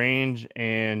this range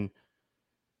and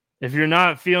if you're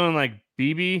not feeling like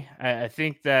BB, I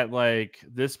think that like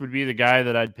this would be the guy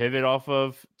that I'd pivot off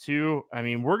of too. I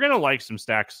mean, we're going to like some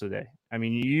stacks today. I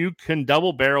mean, you can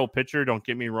double barrel pitcher, don't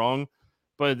get me wrong,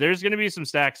 but there's going to be some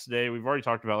stacks today. We've already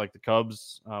talked about like the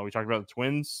Cubs. We talked about the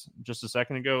Twins just a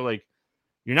second ago. Like,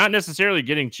 you're not necessarily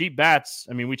getting cheap bats.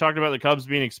 I mean, we talked about the Cubs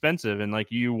being expensive, and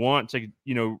like you want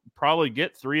to, probably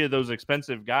get 3 of those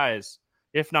expensive guys,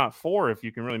 if not 4, if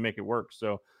you can really make it work.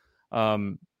 So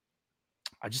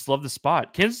I just love the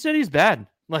spot. Kansas City's bad.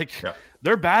 Like,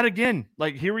 they're bad again.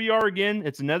 Like, here we are again.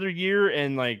 It's another year,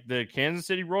 and like the Kansas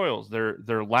City Royals,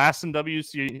 they're last in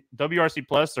WRC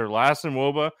plus, they're last in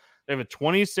WOBA. They have a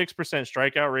 26%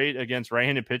 strikeout rate against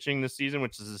right-handed pitching this season,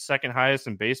 which is the second highest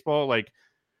in baseball. Like,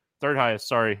 third highest,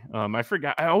 sorry.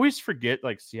 I always forget,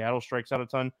 like, Seattle strikes out a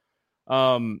ton.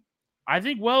 I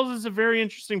think Wells is a very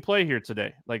interesting play here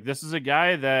today. Like, this is a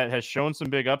guy that has shown some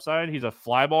big upside. He's a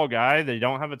fly ball guy. They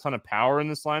don't have a ton of power in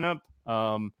this lineup.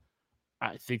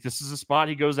 I think this is a spot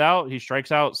he goes out. He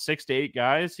strikes out 6 to 8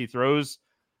 guys. He throws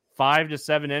 5 to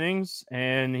 7 innings,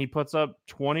 and he puts up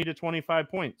 20 to 25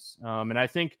 points. And I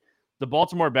think the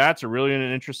Baltimore bats are really in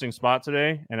an interesting spot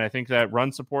today, and I think that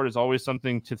run support is always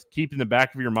something to keep in the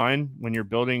back of your mind when you're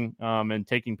building and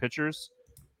taking pitchers.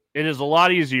 It is a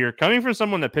lot easier, coming from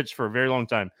someone that pitched for a very long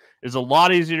time, it's a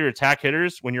lot easier to attack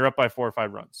hitters when you're up by 4 or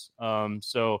 5 runs.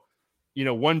 So,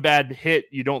 one bad hit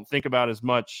you don't think about as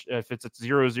much if it's a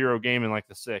 0-0 game in like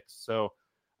the 6th. So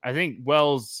I think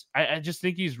Wells, I just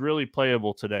think he's really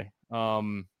playable today.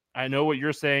 I know what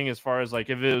you're saying as far as like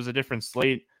if it was a different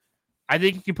slate, I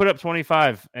think you can put up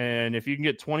 25, and if you can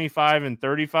get 25 and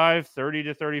 35, 30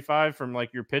 to 35 from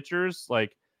like your pitchers,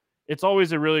 like it's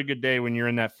always a really good day when you're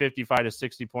in that 55 to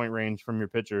 60 point range from your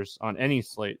pitchers on any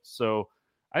slate. So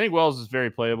I think Wells is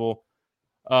very playable.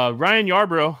 Ryan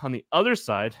Yarbrough on the other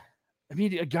side, I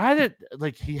mean, a guy that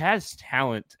like he has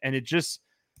talent, and it just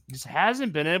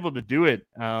hasn't been able to do it.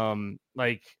 I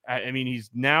mean, he's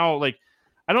now like,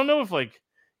 I don't know if like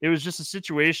it was just a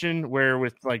situation where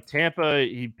with like Tampa,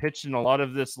 he pitched in a lot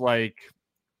of this like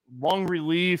long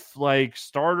relief, like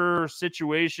starter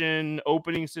situation,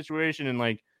 opening situation. And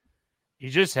like, he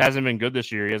just hasn't been good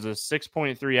this year. He has a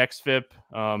 6.3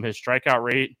 xFIP. His strikeout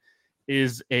rate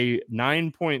is a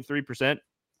 9.3%.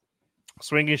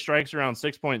 Swinging strikes around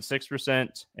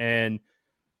 6.6%. And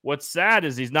what's sad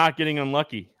is he's not getting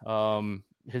unlucky.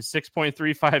 His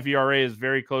 6.35 ERA is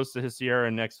very close to his Sierra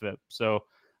and xFIP. So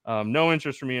no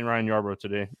interest for me in Ryan Yarbrough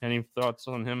today. Any thoughts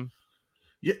on him?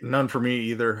 Yeah, none for me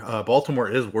either. Baltimore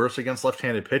is worse against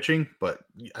left-handed pitching, but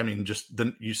I mean,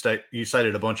 you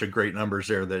cited a bunch of great numbers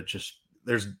there that just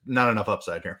there's not enough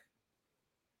upside here.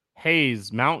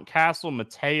 Hayes, Mountcastle,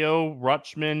 Mateo,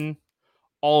 Rutschman,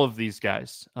 all of these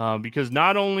guys, because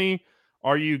not only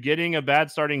are you getting a bad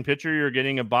starting pitcher, you're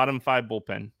getting a bottom 5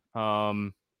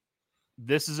 bullpen.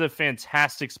 This is a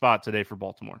fantastic spot today for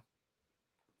Baltimore.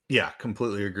 Yeah,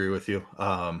 completely agree with you.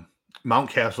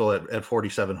 Mountcastle at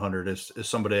 4,700 is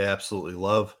somebody I absolutely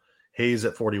love. Hayes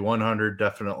at 4,100,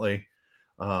 definitely.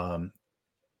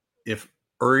 If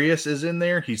Urias is in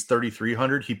there, he's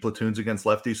 3,300. He platoons against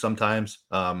lefties sometimes.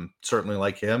 Certainly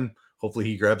like him. Hopefully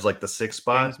he grabs like the 6th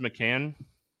spot. James McCann.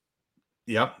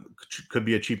 Yeah, could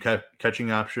be a cheap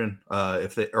catching option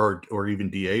if they or even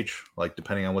DH, like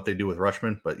depending on what they do with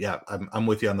Rutschman. But yeah, I'm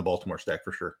with you on the Baltimore stack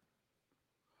for sure.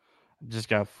 Just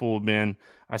got fooled, man.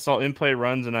 I saw in-play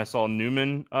runs and I saw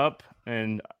Newman up,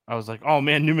 and I was like, oh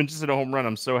man, Newman just hit a home run.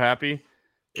 I'm so happy.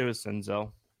 It was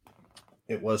Senzel.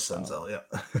 It was Senzel,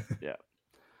 yeah. Yeah.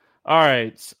 All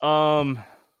right.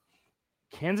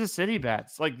 Kansas City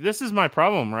bats. Like, this is my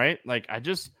problem, right? Like, I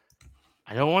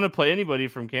don't want to play anybody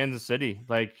from Kansas City.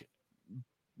 Like,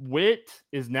 Witt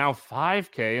is now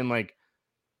 5K, and like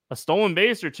a stolen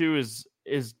base or two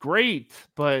is great,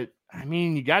 but I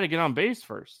mean, you got to get on base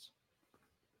first.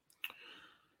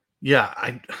 Yeah,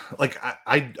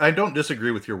 I don't disagree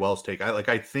with your Wells take.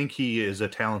 I think he is a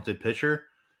talented pitcher.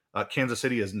 Kansas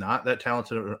City is not that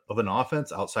talented of an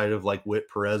offense outside of like Witt,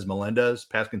 Perez, Melendez,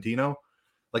 Pasquantino.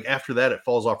 Like after that, it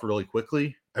falls off really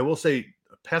quickly. I will say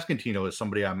Pasquantino is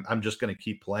somebody I'm just going to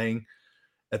keep playing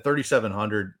at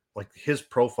 3,700. Like his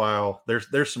profile,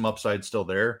 there's some upside still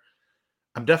there.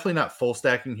 I'm definitely not full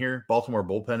stacking here. Baltimore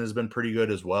bullpen has been pretty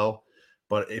good as well.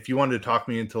 But if you wanted to talk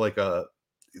me into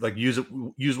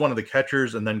use one of the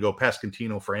catchers and then go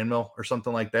Pasquantino, Franmil or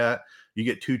something like that, you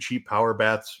get 2 cheap power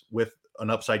bats with an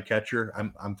upside catcher.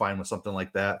 I'm fine with something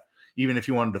like that. Even if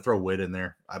you wanted to throw Witt in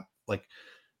there, I'm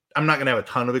not going to have a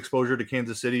ton of exposure to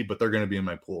Kansas City, but they're going to be in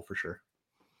my pool for sure.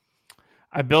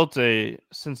 I built a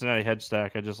Cincinnati hedge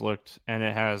stack. I just looked, and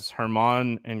it has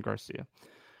Herman and Garcia.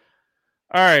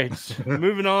 All right,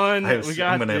 moving on. I'm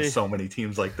going to have so many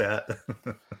teams like that.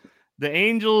 The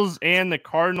Angels and the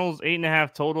Cardinals,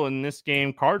 8.5 total in this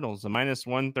game. Cardinals, a minus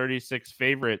 136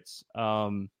 favorites.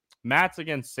 Mats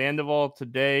against Sandoval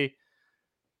today.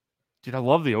 Dude, I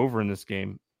love the over in this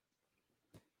game.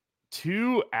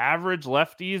 Two average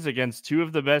lefties against two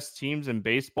of the best teams in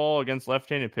baseball against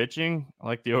left-handed pitching. I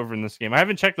like the over in this game. I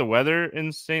haven't checked the weather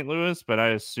in St. Louis, but I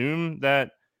assume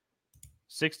that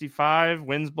 65,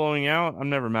 winds blowing out. I'm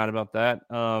never mad about that.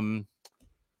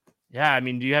 Yeah, I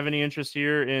mean, do you have any interest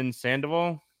here in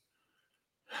Sandoval?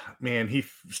 Man, he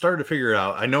started to figure it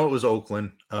out. I know it was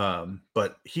Oakland,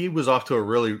 but he was off to a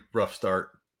really rough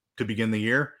start to begin the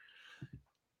year.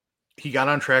 He got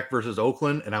on track versus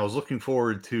Oakland, and I was looking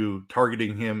forward to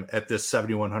targeting him at this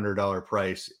 $7,100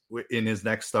 price in his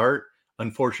next start.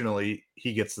 Unfortunately,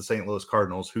 he gets the St. Louis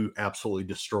Cardinals, who absolutely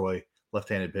destroy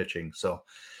left-handed pitching. So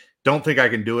don't think I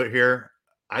can do it here.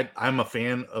 I'm a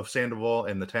fan of Sandoval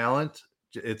and the talent.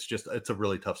 It's a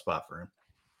really tough spot for him.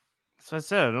 So I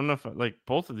said, I don't know if like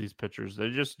both of these pitchers, they're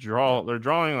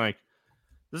drawing like,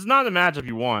 this is not the matchup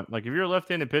you want. Like if you're a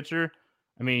left-handed pitcher,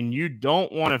 I mean, you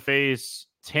don't want to face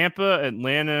Tampa,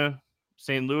 Atlanta,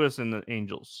 St. Louis, and the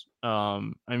Angels. I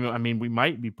mean, we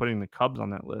might be putting the Cubs on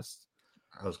that list.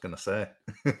 I was gonna say,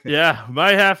 yeah,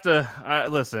 might have to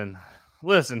listen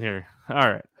here.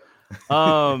 All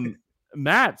right,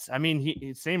 Matt's. I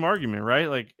mean, same argument, right?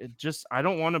 Like, I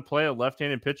don't want to play a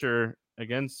left-handed pitcher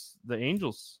against the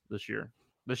Angels this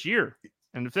year.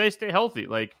 And if they stay healthy,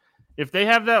 like if they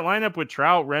have that lineup with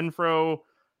Trout, Renfroe,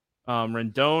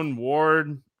 Rendon,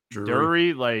 Ward,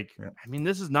 Drury, like, yeah. I mean,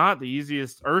 this is not the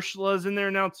easiest. Urshela's in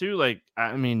there now too. Like,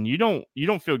 I mean, you don't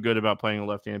feel good about playing a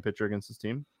left-handed pitcher against this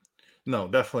team. No,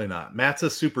 definitely not. Matt's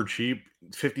is super cheap,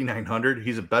 5,900.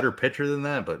 He's a better pitcher than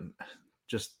that, but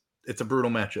just it's a brutal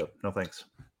matchup. No thanks.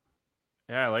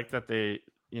 Yeah, I like that they,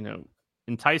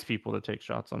 entice people to take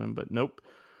shots on him, but nope.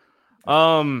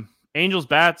 Angels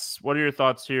bats. What are your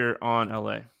thoughts here on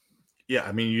LA? Yeah,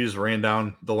 I mean, you just ran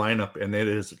down the lineup, and it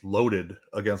is loaded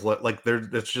against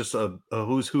it's just a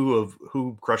who's who of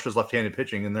who crushes left-handed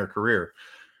pitching in their career.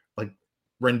 Like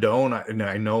Rendon,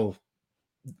 I know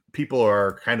people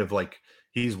are kind of like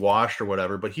he's washed or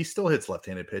whatever, but he still hits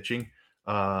left-handed pitching.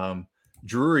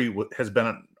 Drury has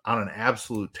been on an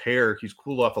absolute tear. He's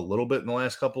cooled off a little bit in the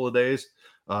last couple of days.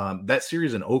 That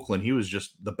series in Oakland, he was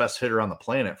just the best hitter on the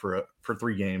planet for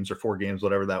 3 games or 4 games,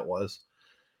 whatever that was.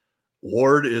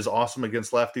 Ward is awesome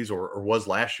against lefties, or was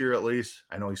last year at least.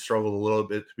 I know he struggled a little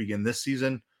bit to begin this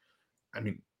season. I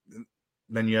mean,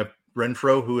 then you have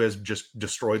Renfroe, who has just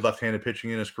destroyed left-handed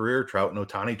pitching in his career. Trout and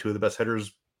Ohtani, 2 of the best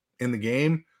hitters in the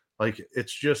game. Like,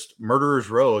 it's just murderer's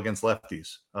row against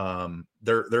lefties.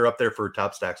 They're up there for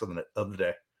top stacks of the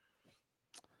day.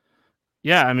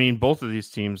 Yeah, I mean, both of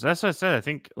these teams. That's what I said. I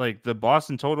think, like, the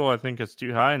Boston total, I think it's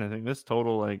too high, and I think this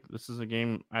total, like, this is a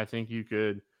game I think you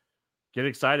could get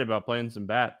excited about playing some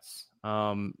bats.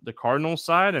 The Cardinals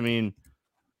side, I mean,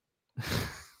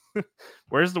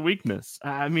 where's the weakness?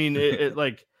 I mean,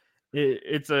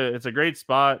 it's a great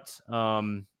spot.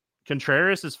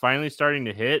 Contreras is finally starting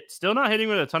to hit. Still not hitting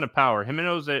with a ton of power. Him and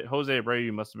Jose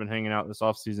Abreu must have been hanging out this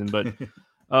offseason, but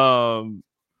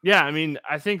yeah, I mean,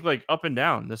 I think like up and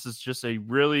down. This is just a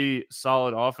really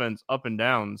solid offense up and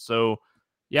down. So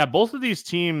yeah, both of these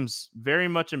teams very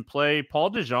much in play.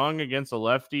 Paul DeJong against a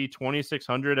lefty,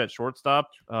 2,600 at shortstop.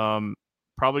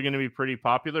 Probably going to be pretty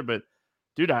popular, but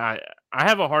dude, I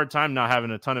have a hard time not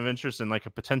having a ton of interest in like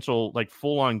a potential like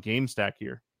full-on game stack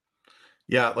here.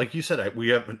 Yeah, like you said, we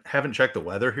haven't checked the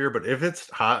weather here, but if it's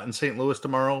hot in St. Louis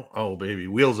tomorrow, oh baby,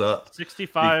 wheels up.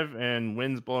 65 and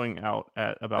winds blowing out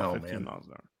at about 15 miles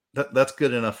an hour. That's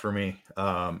good enough for me.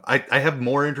 I have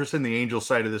more interest in the Angels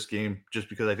side of this game just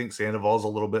because I think Sandoval's a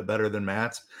little bit better than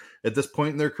Matt's at this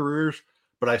point in their careers,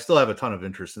 but I still have a ton of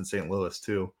interest in St. Louis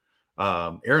too.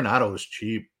 Arenado is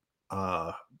cheap.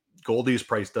 Goldie's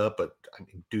priced up, but I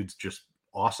mean, dude's just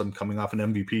awesome coming off an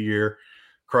MVP year.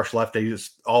 Crushed lefties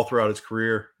all throughout his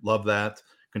career. Love that.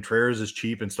 Contreras is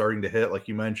cheap and starting to hit, like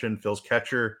you mentioned. Phil's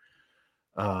catcher.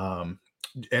 And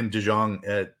DeJong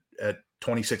at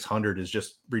 2,600 is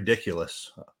just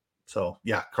ridiculous. So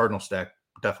yeah, Cardinal stack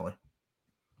definitely.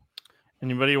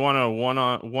 Anybody want a one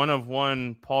of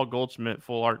one Paul Goldschmidt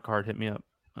full art card? Hit me up.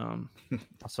 I'll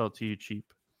sell it to you cheap.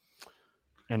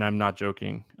 And I'm not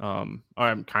joking. I'm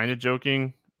kind of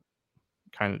joking.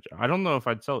 I don't know if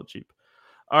I'd sell it cheap.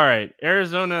 All right,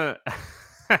 Arizona,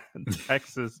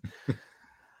 Texas.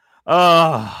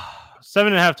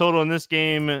 7.5 total in this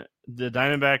game. The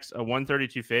Diamondbacks a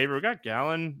 132 favor. We got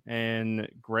Gallen and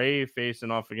Gray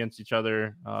facing off against each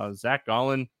other. Zach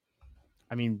Gallen,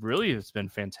 I mean, really has been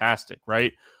fantastic,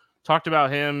 right? Talked about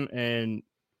him, and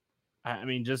I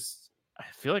mean, just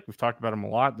I feel like we've talked about him a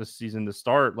lot this season to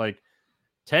start. Like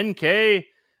 10K,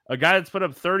 a guy that's put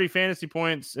up 30 fantasy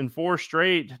points in 4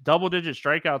 straight, double-digit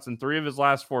strikeouts in 3 of his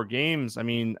last 4 games. I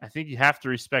mean, I think you have to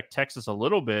respect Texas a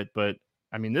little bit, but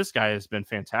I mean, this guy has been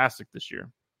fantastic this year.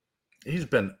 He's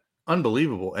been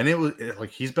unbelievable, and it was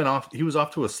like he was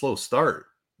off to a slow start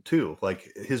too.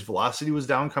 Like his velocity was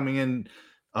down coming in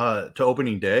to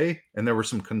opening day, and there were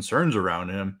some concerns around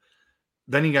him.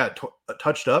 Then he got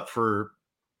touched up for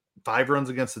 5 runs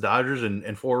against the Dodgers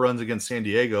and 4 runs against San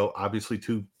Diego, obviously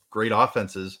 2 great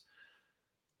offenses.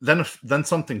 Then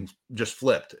something just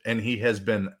flipped, and he has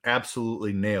been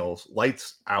absolutely nails,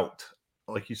 lights out.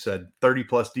 Like you said, 30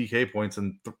 plus DK points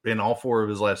in all 4 of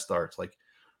his last starts. Like,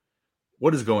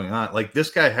 what is going on? Like, this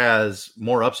guy has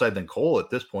more upside than Cole at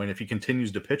this point if he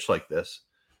continues to pitch like this.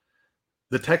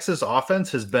 The Texas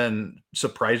offense has been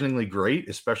surprisingly great,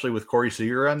 especially with Corey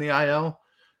Seager on the IL.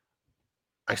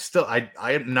 I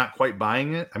am not quite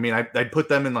buying it. I mean, I'd put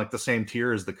them in like the same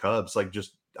tier as the Cubs. Like,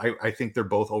 just I think they're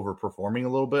both overperforming a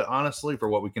little bit, honestly, for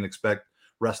what we can expect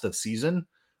rest of season.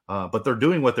 But they're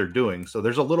doing what they're doing, so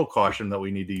there's a little caution that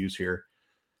we need to use here.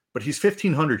 But he's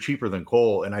 $1,500 cheaper than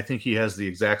Cole, and I think he has the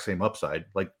exact same upside.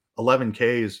 Like 11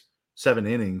 Ks, 7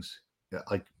 innings.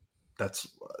 Like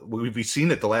we've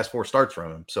seen it the last 4 starts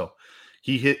from him. So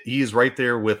he is right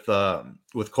there with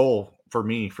Cole for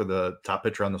me for the top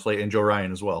pitcher on the slate, and Joe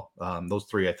Ryan as well. Those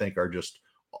 3 I think are just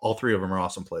all 3 of them are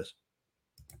awesome plays.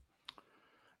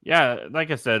 Yeah,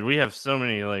 like I said, we have so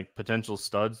many like potential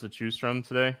studs to choose from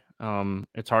today.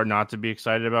 It's hard not to be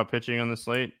excited about pitching on the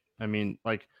slate. I mean,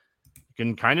 like you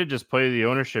can kind of just play the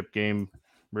ownership game,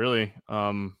 really.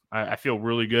 I feel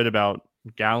really good about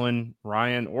Gallen,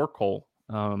 Ryan, or Cole.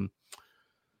 The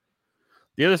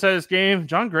other side of this game,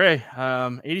 John Gray,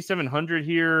 8,700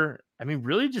 here. I mean,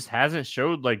 really just hasn't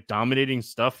showed like dominating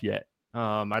stuff yet.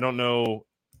 I don't know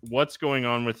what's going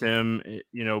on with him,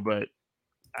 but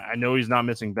I know he's not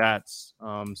missing bats.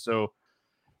 So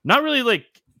not really like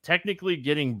technically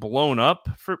getting blown up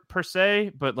per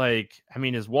se, but like, I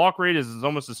mean, his walk rate is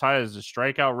almost as high as his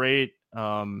strikeout rate.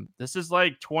 This is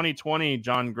like 2020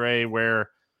 John Gray, where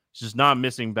he's just not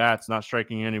missing bats, not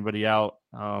striking anybody out.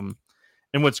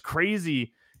 And what's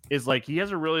crazy is like, he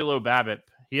has a really low BABIP.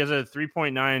 He has a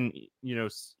 3.9,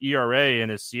 ERA,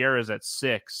 and his Sierra is at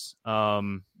 6,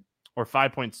 or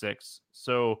 5.6.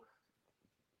 So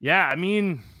yeah, I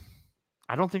mean,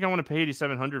 I don't think I want to pay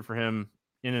 8,700 for him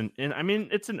I mean,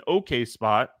 it's an okay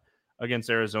spot against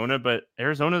Arizona, but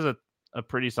Arizona's a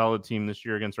pretty solid team this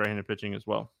year against right-handed pitching as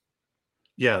well.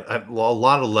 Yeah, a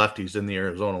lot of lefties in the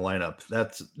Arizona lineup.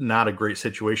 That's not a great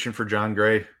situation for John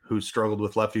Gray, who struggled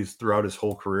with lefties throughout his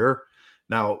whole career.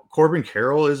 Now, Corbin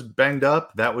Carroll is banged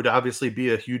up. That would obviously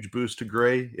be a huge boost to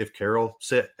Gray if Carroll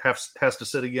has to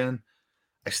sit again.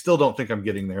 I still don't think I'm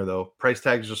getting there, though. Price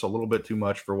tag is just a little bit too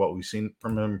much for what we've seen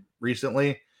from him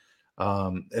recently.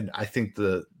 And I think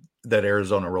that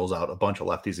Arizona rolls out a bunch of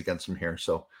lefties against him here.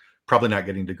 So probably not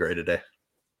getting to Gray today.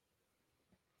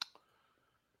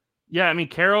 Yeah, I mean,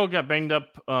 Carroll got banged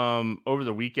up over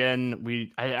the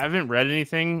weekend. I haven't read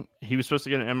anything. He was supposed to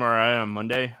get an MRI on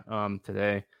Monday,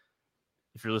 today,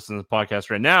 if you're listening to the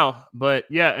podcast right now. But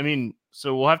yeah, I mean,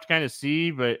 so we'll have to kind of see.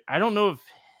 But I don't know if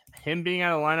him being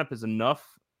out of the lineup is enough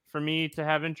for me to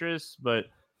have interest. But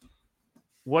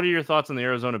what are your thoughts on the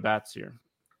Arizona bats here?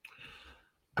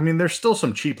 I mean, there's still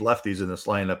some cheap lefties in this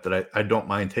lineup that I don't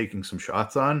mind taking some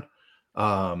shots on.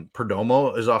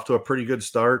 Perdomo is off to a pretty good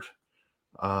start.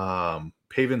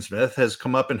 Pavin Smith has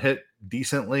come up and hit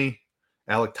decently.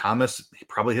 Alec Thomas, he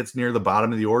probably hits near the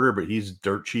bottom of the order, but he's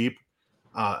dirt cheap.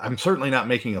 I'm certainly not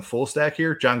making a full stack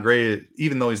here. John Gray,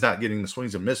 even though he's not getting the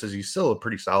swings and misses, he's still a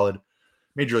pretty solid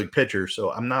major league pitcher.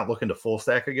 So I'm not looking to full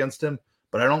stack against him,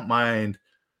 but I don't mind,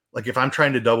 like, if I'm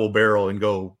trying to double barrel and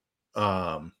go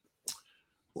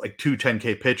like 2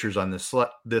 10K pitchers on this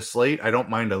slate, I don't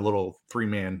mind a little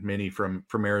 3-man mini from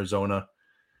Arizona.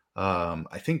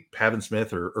 I think Pavin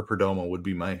Smith or Perdomo would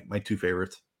be my 2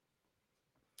 favorites.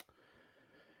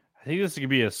 I think this could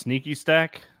be a sneaky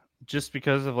stack just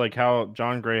because of like how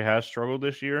John Gray has struggled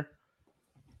this year.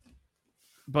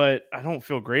 But I don't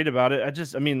feel great about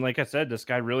it. I mean, like I said, this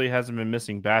guy really hasn't been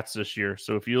missing bats this year.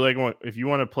 So if you want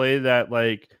to play that,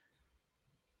 like,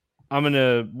 I'm going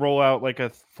to roll out like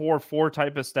a 4-4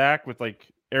 type of stack with like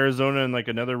Arizona and like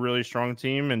another really strong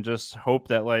team and just hope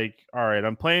that, like, all right,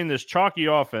 I'm playing this chalky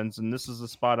offense and this is the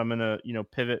spot I'm going to,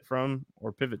 pivot from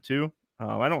or pivot to.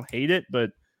 I don't hate it,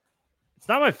 but it's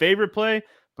not my favorite play.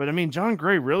 But I mean, John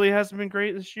Gray really hasn't been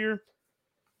great this year.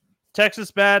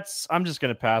 Texas bats, I'm just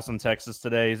going to pass on Texas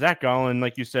today. Zach Gallen,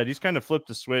 like you said, he's kind of flipped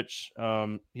the switch.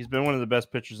 He's been one of the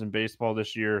best pitchers in baseball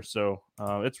this year. So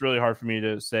it's really hard for me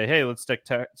to say, hey, let's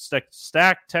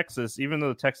stack Texas, even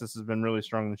though Texas has been really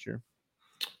strong this year.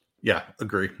 Yeah,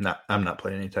 agree. I'm not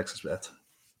playing any Texas bats.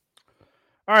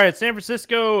 All right, San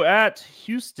Francisco at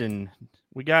Houston.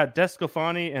 We got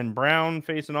Desclafani and Brown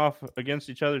facing off against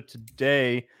each other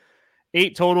today.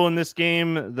 8 total in this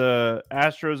game. The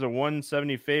Astros are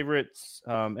 170 favorites.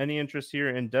 Any interest here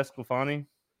in Desclafani?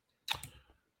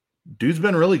 Dude's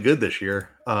been really good this year.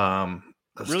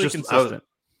 Really consistent.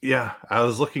 I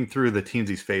was looking through the teams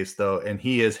he's faced, though, and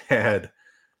he has had,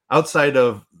 outside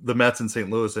of the Mets and St.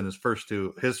 Louis in his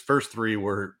first 3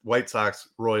 were White Sox,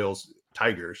 Royals,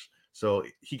 Tigers. So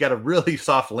he got a really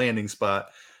soft landing spot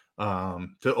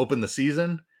to open the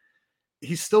season.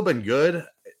 He's still been good.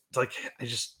 It's like,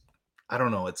 I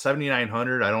don't know. It's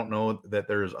 7,900. I don't know that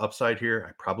there's upside here.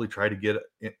 I probably try to get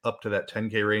up to that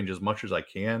 10K range as much as I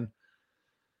can.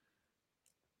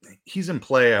 He's in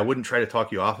play. I wouldn't try to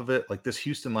talk you off of it. Like, this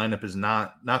Houston lineup is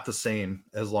not the same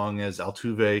as long as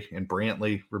Altuve and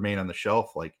Brantley remain on the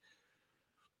shelf. Like,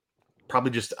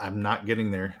 probably just, I'm not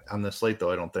getting there on the slate,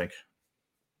 though, I don't think.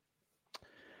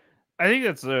 I think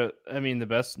that's the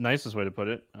best, nicest way to put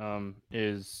it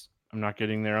is I'm not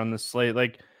getting there on the slate.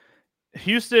 Like,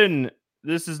 Houston,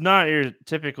 this is not your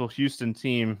typical Houston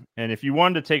team. And if you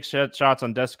wanted to take shots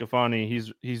on Desclafani,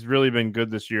 he's really been good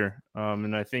this year.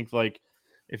 And I think, like,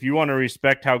 if you want to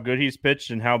respect how good he's pitched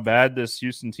and how bad this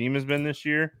Houston team has been this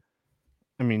year,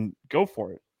 I mean, go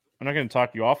for it. I'm not going to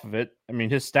talk you off of it. I mean,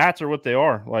 his stats are what they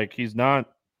are. Like, he's not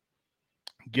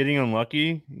getting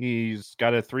unlucky. He's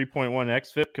got a 3.1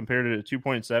 xFIP compared to a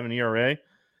 2.7 ERA.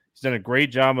 He's done a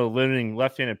great job of limiting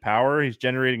left-handed power. He's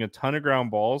generating a ton of ground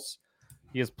balls.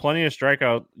 He has plenty of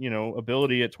strikeout,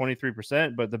 ability at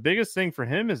 23%. But the biggest thing for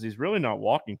him is he's really not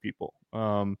walking people.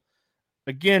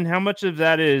 Again, how much of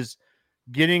that is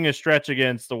getting a stretch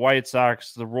against the White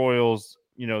Sox, the Royals,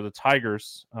 the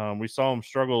Tigers? We saw him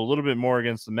struggle a little bit more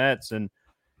against the Mets, and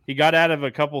he got out of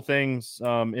a couple things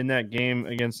in that game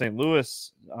against St.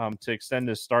 Louis to extend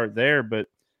his start there. But,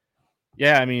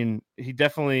 yeah, I mean, he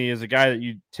definitely is a guy that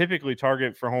you typically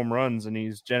target for home runs, and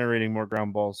he's generating more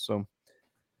ground balls. So,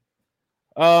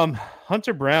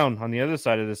 Hunter Brown on the other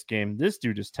side of this game. This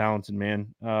dude is talented,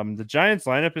 man. The Giants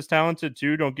lineup is talented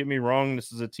too. Don't get me wrong.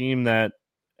 This is a team that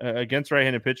against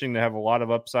right-handed pitching, they have a lot of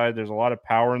upside. There's a lot of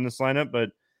power in this lineup, but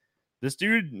this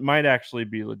dude might actually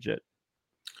be legit.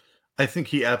 I think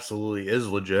he absolutely is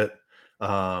legit.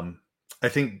 I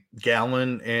think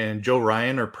Gallen and Joe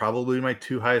Ryan are probably my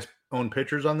 2 highest owned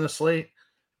pitchers on this slate.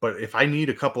 But if I need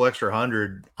a couple extra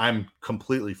hundred, I'm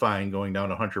completely fine going down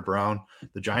to Hunter Brown.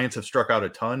 The Giants have struck out a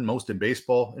ton, most in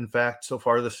baseball, in fact, so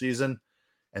far this season.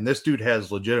 And this dude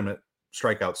has legitimate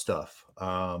strikeout stuff.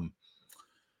 I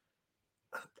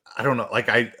don't know.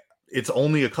 It's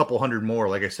only a couple hundred more,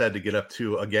 like I said, to get up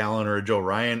to a Gallen or a Joe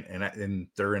Ryan, and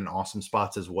they're in awesome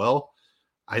spots as well.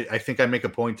 I think I make a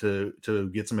point to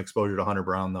get some exposure to Hunter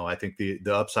Brown, though. I think the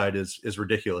upside is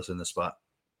ridiculous in this spot.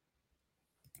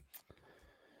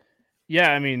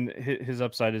 Yeah, I mean, his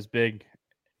upside is big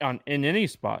in any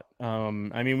spot.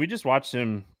 I mean, we just watched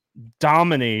him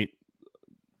dominate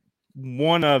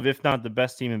one of, if not the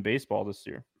best team in baseball this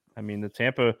year. I mean, the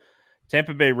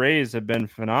Tampa Bay Rays have been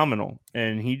phenomenal,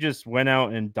 and he just went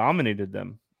out and dominated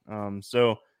them.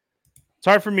 So it's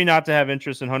hard for me not to have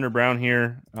interest in Hunter Brown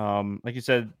here. Like you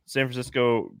said, San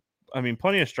Francisco, I mean,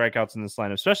 plenty of strikeouts in this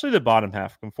lineup, especially the bottom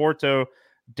half. Conforto,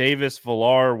 Davis,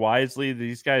 Villar, Wisely,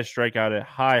 these guys strike out at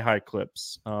high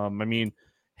clips. I mean,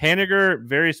 Haniger,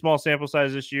 very small sample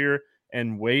size this year,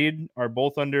 and Wade are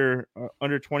both under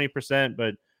 20%.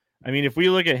 But, I mean, if we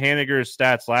look at Haniger's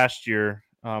stats last year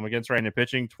against right-handed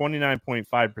pitching,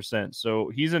 29.5%.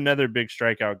 So he's another big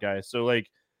strikeout guy. So, like,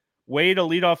 Wade, a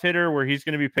leadoff hitter where he's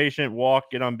going to be patient,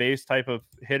 walk, get on base type of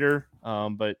hitter.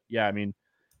 But, yeah, I mean,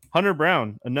 Hunter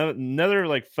Brown, another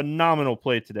like, phenomenal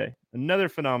play today. Another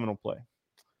phenomenal play.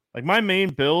 Like, my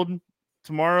main build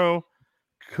tomorrow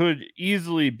could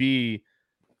easily be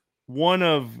one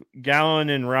of Gallen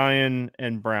and Ryan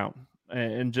and Brown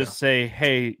and just say,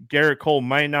 hey, Garrett Cole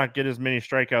might not get as many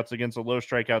strikeouts against a low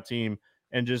strikeout team,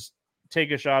 and just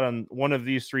take a shot on one of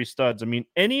these 3 studs. I mean,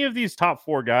 any of these top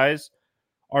 4 guys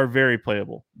are very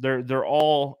playable. They're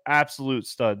all absolute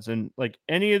studs. And like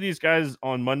any of these guys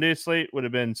on Monday's slate would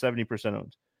have been 70%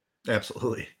 owned.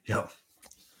 Absolutely. Yeah.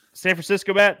 San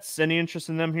Francisco bats, any interest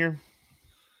in them here?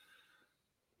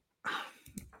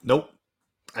 Nope.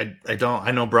 I don't.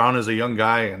 I know Brown is a young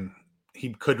guy and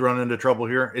he could run into trouble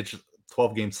here. It's just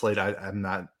 12-game slate. I'm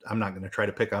not going to try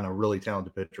to pick on a really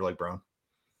talented pitcher like Brown.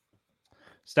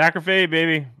 Stack or fade,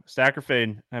 baby. Stack or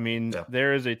fade. I mean,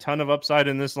 there is a ton of upside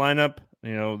in this lineup.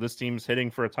 You know, this team's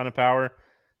hitting for a ton of power.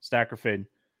 Stack or fade.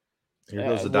 Here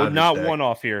goes the Dodgers not stack. one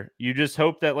off here. You just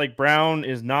hope that like Brown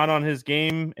is not on his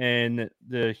game, and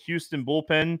the Houston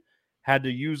bullpen had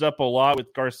to use up a lot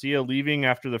with Garcia leaving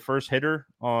after the first hitter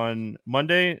on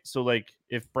Monday. So like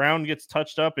if Brown gets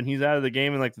touched up and he's out of the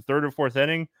game in like the third or fourth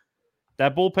inning,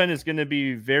 that bullpen is going to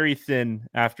be very thin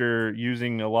after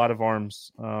using a lot of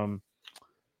arms.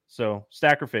 So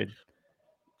stack or fade.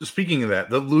 Speaking of that,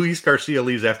 the Luis Garcia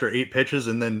leaves after 8 pitches,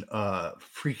 and then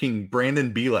freaking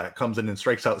Brandon Bielak comes in and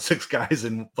strikes out 6 guys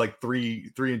in like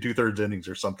 3 2/3 innings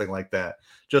or something like that.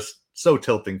 Just so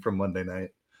tilting from Monday night.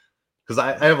 Because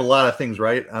I have a lot of things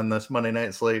right on this Monday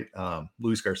night slate.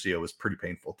 Luis Garcia was pretty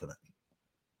painful tonight.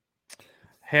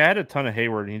 Hey, I had a ton of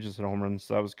Hayward, and he just hit home runs,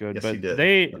 so that was good. Yes, but he did.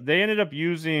 They ended up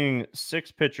using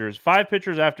 5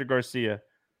 pitchers after Garcia.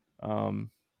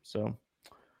 So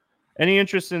any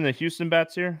interest in the Houston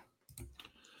bats here?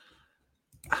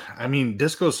 I mean,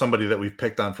 Disco's somebody that we've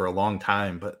picked on for a long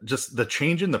time, but just the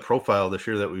change in the profile this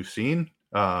year that we've seen,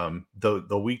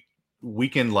 the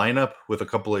weekend lineup with a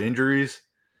couple of injuries,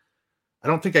 I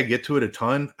don't think I get to it a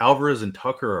ton. Alvarez and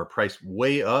Tucker are priced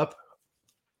way up.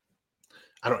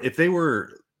 If they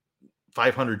were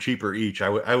 500 cheaper each,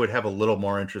 I would have a little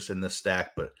more interest in this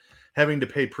stack, but having to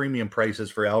pay premium prices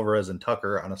for Alvarez and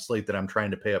Tucker on a slate that I'm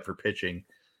trying to pay up for pitching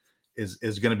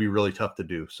is going to be really tough to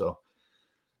do. So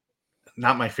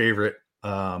not my favorite.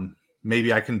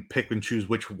 Maybe I can pick and choose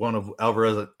which one of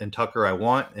Alvarez and Tucker I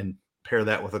want and pair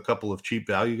that with a couple of cheap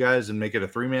value guys and make it a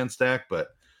 3-man stack, but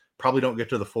probably don't get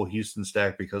to the full Houston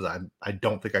stack because I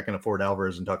don't think I can afford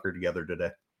Alvarez and Tucker together today.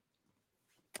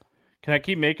 Can I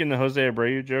keep making the Jose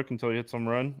Abreu joke until he hits some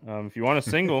run? If you want a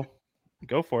single,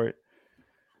 go for it.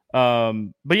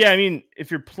 But yeah, I mean,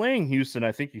 if you're playing Houston,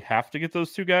 I think you have to get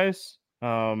those 2 guys.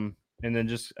 And then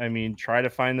just, I mean, try to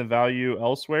find the value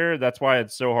elsewhere. That's why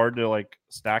it's so hard to like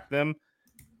stack them.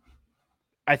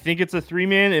 I think it's a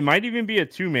 3-man. It might even be a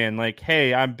 2-man. Like,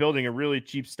 hey, I'm building a really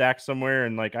cheap stack somewhere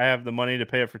and like I have the money to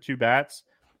pay it for 2 bats.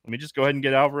 Let me just go ahead and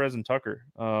get Alvarez and Tucker.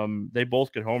 They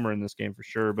both could homer in this game for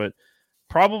sure, but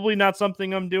probably not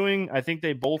something I'm doing. I think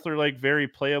they both are like very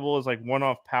playable as like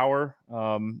one-off power.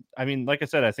 I mean, like I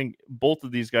said, I think both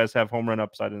of these guys have home run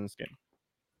upside in this game.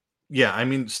 Yeah, I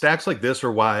mean, stacks like this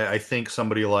are why I think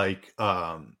somebody like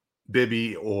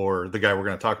Bibby or the guy we're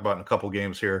going to talk about in a couple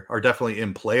games here are definitely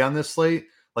in play on this slate.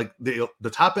 Like the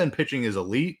top end pitching is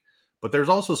elite, but there's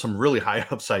also some really high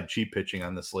upside cheap pitching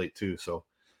on this slate too. So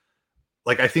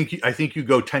like I think you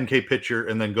go 10K pitcher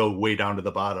and then go way down to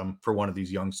the bottom for one of these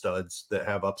young studs that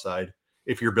have upside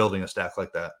if you're building a stack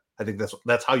like that. I think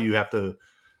that's how you have to.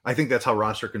 I think that's how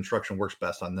roster construction works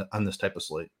best on this type of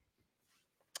slate.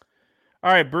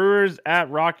 All right, Brewers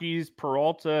at Rockies.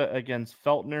 Peralta against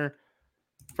Feltner.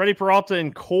 Freddie Peralta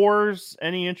in Coors.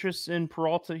 Any interest in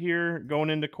Peralta here going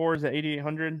into Coors at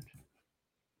 8,800?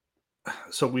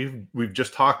 So we've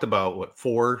just talked about what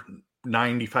 4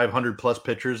 9,500 plus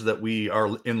pitchers that we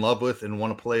are in love with and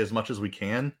want to play as much as we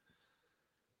can.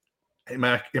 Am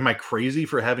I crazy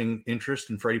for having interest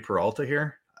in Freddie Peralta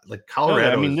here? Like Colorado.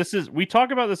 No, I mean, we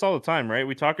talk about this all the time, right?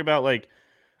 We talk about like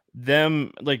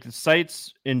them, like the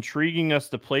sites intriguing us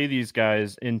to play these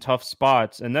guys in tough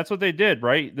spots, and that's what they did,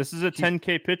 right? This is a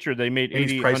 10K pitcher. They made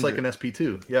 8,800. He's priced like an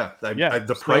SP2. Yeah,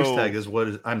 the price tag is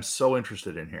what I'm so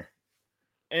interested in here.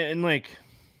 And like,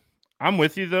 I'm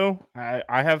with you though.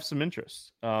 I have some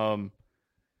interest. The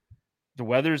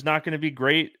weather's not going to be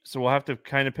great, so we'll have to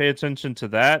kind of pay attention to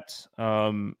that.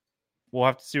 We'll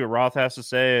have to see what Roth has to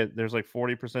say. There's like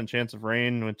 40% chance of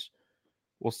rain, which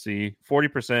we'll see.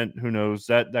 40%, who knows?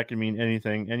 That can mean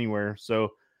anything, anywhere.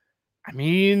 So, I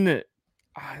mean,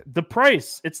 the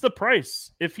price. It's the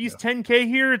price. If he's 10K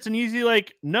here, it's an easy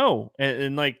like no.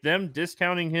 And like them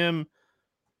discounting him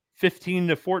 15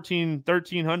 to 14,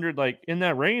 1,300, like in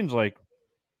that range, like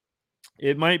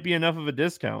it might be enough of a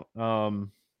discount.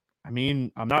 I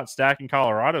mean, I'm not stacking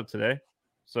Colorado today,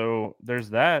 so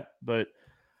there's that. But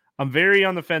I'm very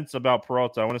on the fence about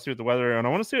Peralta. I want to see what the weather, and I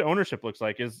want to see what ownership looks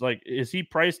like. Is he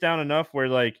priced down enough where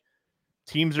like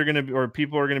teams are going to be, or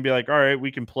people are going to be like, all right,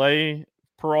 we can play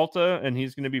Peralta and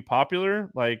he's going to be popular?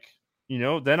 Like, you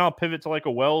know, then I'll pivot to like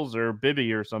a Wells or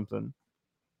Bibby or something.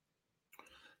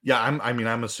 Yeah,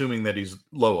 I'm assuming that he's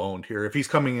low owned here. If he's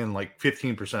coming in like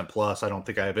 15% plus, I don't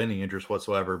think I have any interest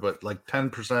whatsoever. But like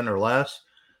 10% or less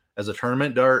as a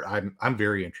tournament dart, I'm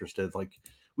very interested. Like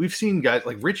we've seen guys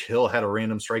like Rich Hill had a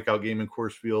random strikeout game in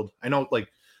Coors Field. I know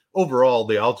like overall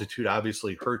the altitude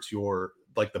obviously hurts your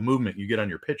like the movement you get on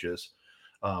your pitches.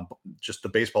 Just the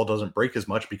baseball doesn't break as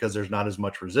much because there's not as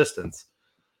much resistance.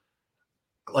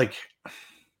 like,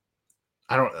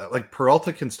 I don't like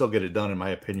Peralta can still get it done, in my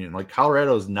opinion. Like,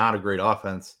 Colorado is not a great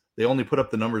offense. They only put up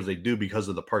the numbers they do because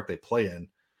of the park they play in.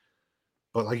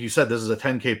 But like you said, this is a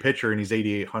 10K pitcher and he's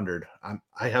 8,800.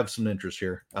 I have some interest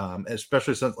here,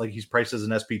 especially since like he's priced as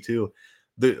an SP2.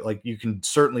 Like you can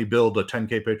certainly build a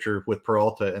 10K pitcher with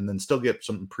Peralta and then still get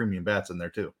some premium bats in there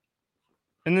too.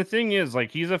 And the thing is,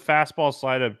 like, he's a fastball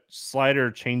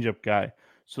slider changeup guy.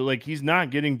 So like he's not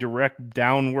getting direct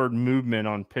downward movement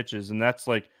on pitches, and that's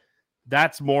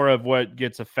more of what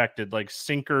gets affected, like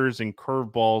sinkers and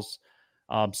curveballs.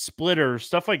 Splitters,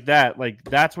 stuff like that. Like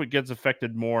that's what gets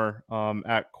affected more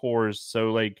at Coors.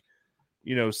 So like,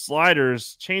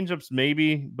 sliders, changeups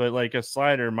maybe, but like a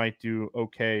slider might do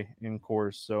okay in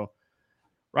Coors. So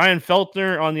Ryan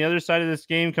Feltner on the other side of this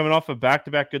game, coming off of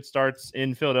back-to-back good starts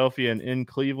in Philadelphia and in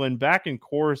Cleveland, back in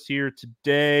Coors here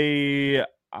today.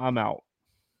 I'm out.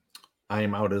 I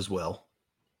am out as well.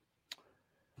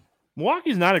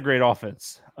 Milwaukee's not a great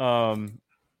offense.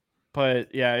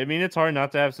 But yeah, I mean, it's hard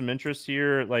not to have some interest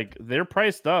here. Like they're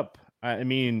priced up. I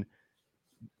mean,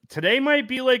 today might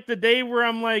be like the day where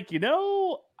I'm like,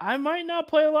 I might not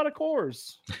play a lot of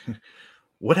Coors.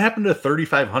 What happened to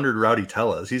 3,500 Rowdy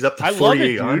Tellez? He's up to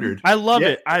 4,800. I love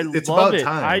it. It's love it.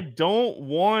 Time. I don't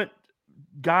want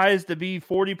guys to be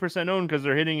 40% owned because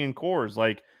they're hitting in Coors.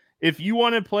 Like if you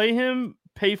want to play him,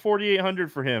 pay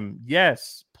 4,800 for him.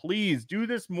 Yes, please do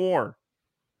this more.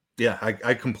 Yeah,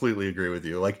 I completely agree with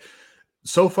you. Like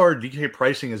so far, DK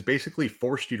pricing has basically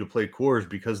forced you to play Coors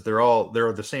because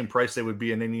they're the same price they would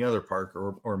be in any other park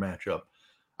or matchup.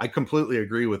 I completely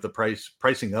agree with the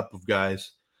pricing up of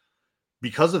guys.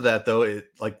 Because of that, though,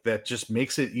 that just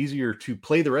makes it easier to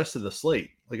play the rest of the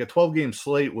slate. Like a 12-game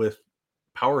slate with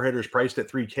power hitters priced at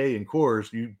 3K in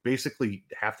Coors, you basically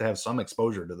have to have some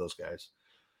exposure to those guys.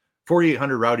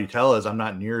 4,800 Rowdy Tellez, I'm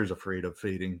not near as afraid of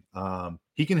fading.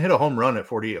 He can hit a home run at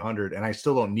 4,800, and I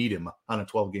still don't need him on a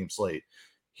 12-game slate.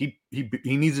 He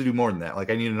needs to do more than that.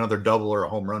 Like I need another double or a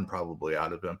home run probably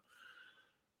out of him.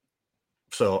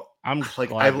 So I'm like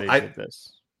glad they did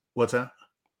this. What's that?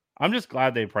 I'm just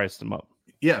glad they priced him up.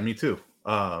 Yeah, me too.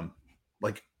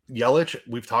 Like Yelich,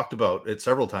 we've talked about it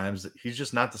several times. He's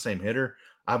just not the same hitter.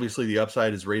 Obviously, the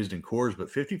upside is raised in Coors,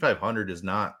 but 5,500 is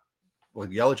not. Like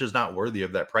Yelich is not worthy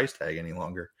of that price tag any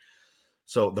longer.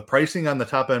 So the pricing on the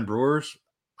top end Brewers,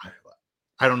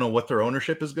 I don't know what their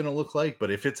ownership is going to look like,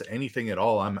 but if it's anything at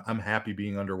all, I'm happy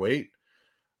being underweight.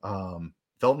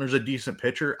 Feltner's a decent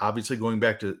pitcher. Obviously, going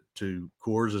back to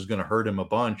Coors is going to hurt him a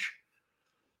bunch,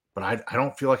 but I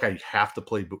don't feel like I have to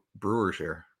play Brewers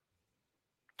here.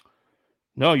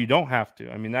 No, you don't have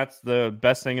to. I mean, that's the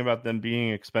best thing about them being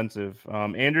expensive.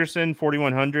 Anderson,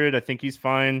 4,100. I think he's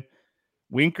fine.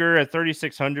 Winker at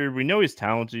 3,600. We know he's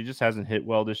talented. He just hasn't hit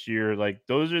well this year. Like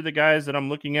those are the guys that I'm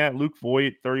looking at. Luke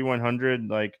Voit, 3,100.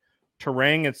 Like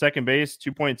Terang at second base,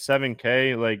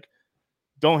 2.7K. Like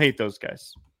don't hate those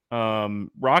guys.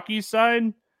 Rockies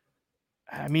side,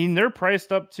 I mean, they're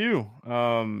priced up too.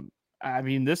 I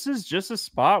mean, this is just a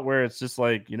spot where it's just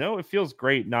like, it feels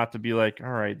great not to be like,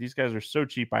 all right, these guys are so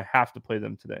cheap. I have to play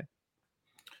them today.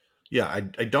 Yeah, I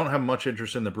don't have much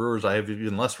interest in the Brewers. I have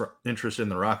even less interest in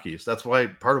the Rockies. That's why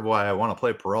part of why I want to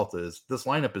play Peralta is this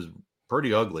lineup is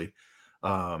pretty ugly.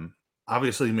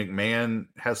 Obviously, McMahon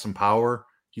has some power.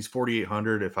 He's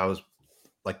 4,800. If I was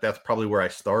like, that's probably where I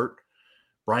start.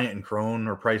 Bryant and Crone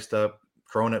are priced up.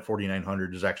 Crone at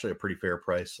 4,900 is actually a pretty fair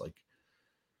price. Like,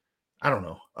 I don't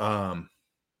know.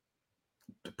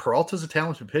 Peralta's a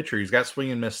talented pitcher. He's got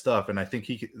swing and miss stuff, and I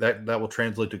think that will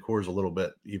translate to Coors a little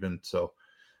bit even so.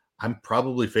 I'm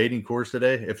probably fading Coors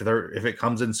today. If it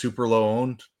comes in super low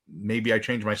owned, maybe I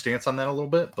change my stance on that a little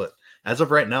bit. But as of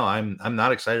right now, I'm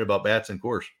not excited about bats and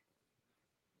Coors.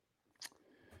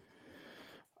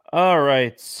 All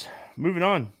right, moving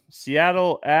on.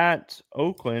 Seattle at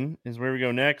Oakland is where we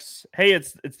go next. Hey,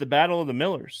 it's the battle of the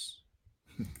Millers.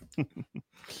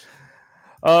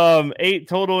 8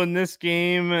 total in this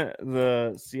game.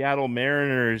 The Seattle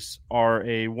Mariners are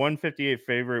a 158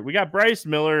 favorite. We got Bryce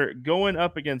Miller going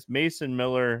up against Mason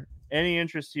Miller. Any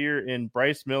interest here in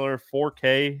Bryce Miller,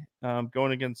 4K,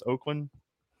 going against Oakland?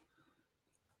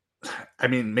 I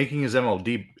mean, making his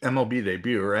MLB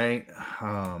debut, right?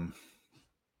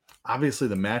 Obviously,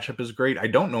 the matchup is great. I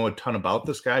don't know a ton about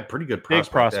this guy. Pretty good prospect.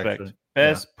 Big prospect. Actually.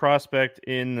 Best prospect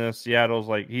in the Seattle's.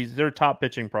 Like, he's their top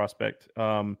pitching prospect.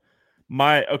 So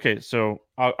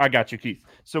I got you, Keith.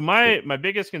 So my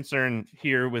biggest concern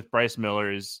here with Bryce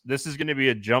Miller is this is going to be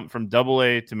a jump from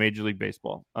AA to Major League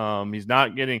Baseball. He's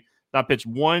not pitched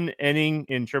one inning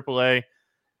in AAA.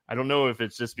 I don't know if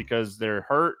it's just because they're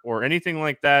hurt or anything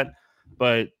like that,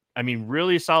 but I mean,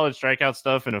 really solid strikeout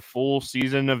stuff in a full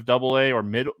season of Double-A or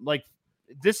mid. Like,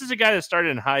 this is a guy that started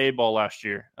in high A ball last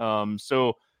year.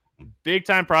 So big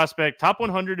time prospect, top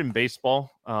 100 in baseball.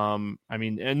 I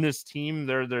mean, in this team,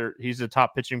 he's a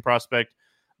top pitching prospect.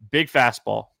 Big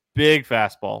fastball.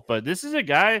 But this is a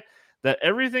guy that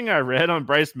everything I read on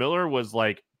Bryce Miller was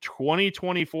like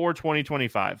 2024,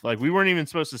 2025. Like, we weren't even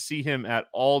supposed to see him at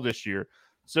all this year.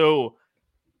 So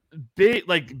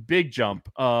big jump.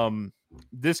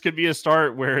 This could be a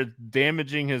start where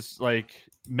damaging his like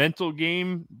mental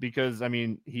game, because I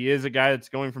mean, he is a guy that's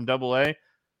going from Double-A,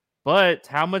 but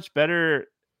how much better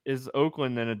is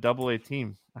Oakland than a Double-A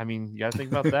team? I mean, you got to think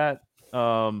about that.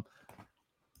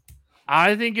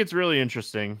 I think it's really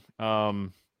interesting. I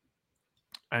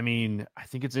mean, I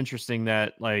think it's interesting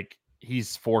that like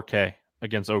he's 4K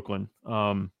against Oakland.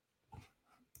 I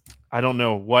don't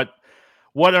know what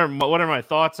are my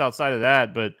thoughts outside of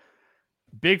that, but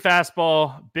big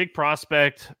fastball, big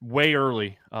prospect, way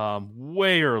early.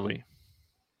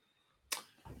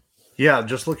 Yeah,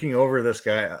 just looking over this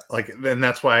guy, like, and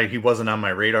that's why he wasn't on my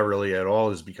radar really at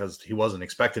all, is because he wasn't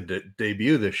expected to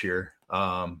debut this year.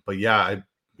 But yeah,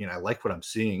 I like what I'm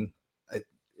seeing. It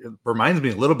reminds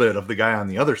me a little bit of the guy on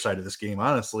the other side of this game,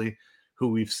 honestly, who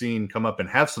we've seen come up and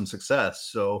have some success.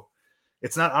 So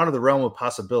it's not out of the realm of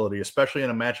possibility, especially in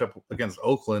a matchup against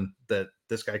Oakland, that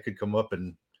this guy could come up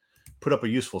and put up a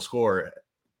useful score.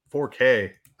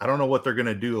 4K. I don't know what they're going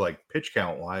to do like pitch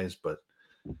count wise, but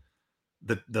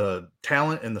the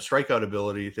talent and the strikeout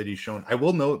ability that he's shown. I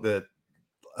will note that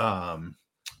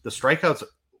the strikeouts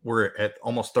were at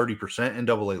almost 30% in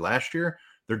Double-A last year.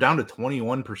 They're down to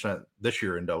 21% this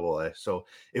year in Double-A. So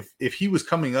if he was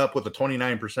coming up with a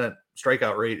 29%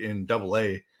 strikeout rate in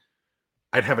Double-A,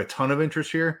 I'd have a ton of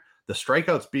interest here. The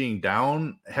strikeouts being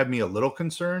down have me a little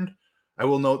concerned. I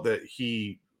will note that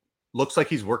he looks like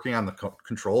he's working on the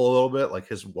control a little bit. Like,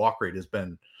 his walk rate has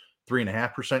been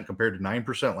 3.5% compared to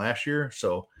 9% last year.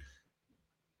 So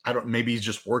maybe he's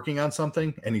just working on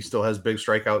something and he still has big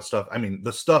strikeout stuff. I mean,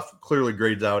 the stuff clearly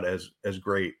grades out as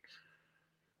great.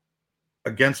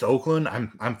 Against Oakland,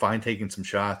 I'm fine taking some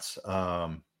shots.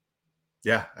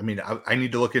 Yeah, I mean, I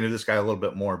need to look into this guy a little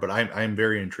bit more, but I'm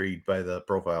very intrigued by the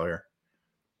profile here.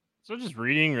 So just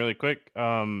reading really quick.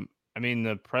 I mean,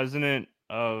 the president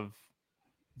of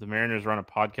the Mariners run a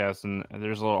podcast, and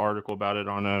there's a little article about it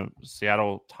on a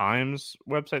Seattle Times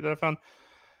website that I found.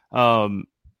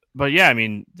 But yeah, I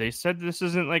mean, they said this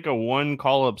isn't like a one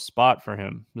call up spot for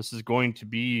him. This is going to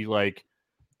be like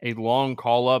a long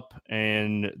call up,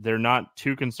 and they're not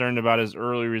too concerned about his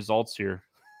early results here.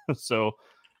 So,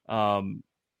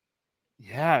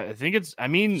 yeah, I think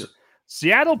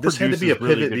Seattle. This had to be a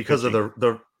pivot because of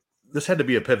this had to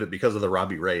be a pivot because of the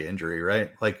Robbie Ray injury,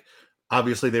 right? Like,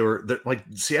 obviously they're like,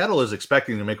 Seattle is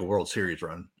expecting to make a World Series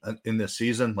run in this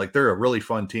season. Like, they're a really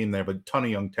fun team. They have a ton of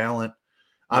young talent.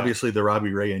 Yeah. Obviously the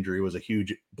Robbie Ray injury was a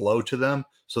huge blow to them.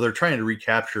 So they're trying to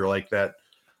recapture like that.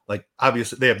 Like,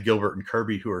 obviously they have Gilbert and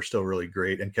Kirby, who are still really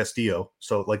great, and Castillo.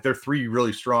 So like, they're three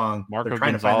really strong. Marco they're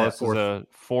trying Gonzalez to find that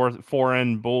is a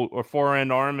four-end bull or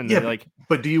four-end arm. And yeah,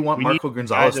 but do you want Marco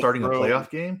Gonzalez starting a playoff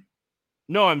game?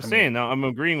 No, I'm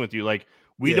agreeing with you. Like,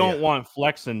 we don't want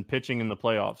Flexen pitching in the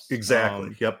playoffs.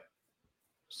 Exactly. Yep.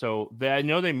 So I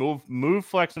know they move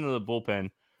Flexen into the bullpen.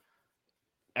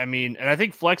 I mean, and I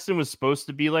think Flexen was supposed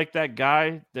to be like that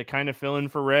guy that kind of fill in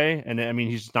for Ray. And I mean,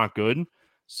 he's just not good.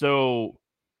 So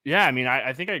yeah, I mean,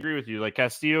 I think I agree with you. Like,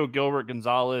 Castillo, Gilbert,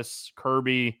 Gonzalez,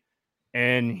 Kirby,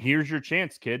 and here's your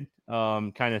chance, kid,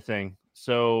 kind of thing.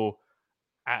 So,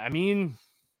 I mean,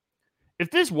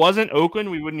 if this wasn't Oakland,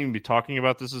 we wouldn't even be talking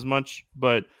about this as much.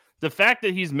 But the fact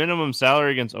that he's minimum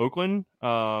salary against Oakland,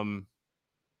 yeah,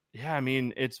 I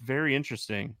mean, it's very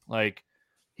interesting. Like,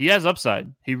 he has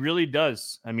upside. He really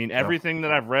does. I mean, everything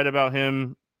that I've read about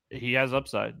him, he has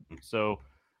upside. So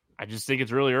I just think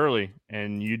it's really early,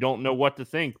 and you don't know what to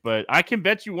think. But I can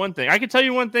bet you one thing. I can tell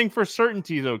you one thing for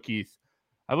certainty, though, Keith.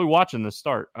 I'll be watching this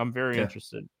start. I'm very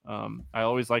interested. I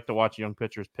always like to watch young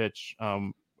pitchers pitch.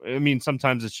 I mean,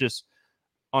 sometimes it's just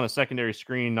on a secondary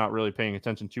screen, not really paying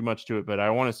attention too much to it, but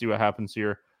I want to see what happens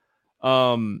here.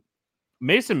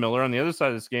 Mason Miller on the other side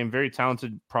of this game, very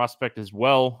talented prospect as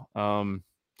well.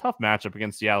 Tough matchup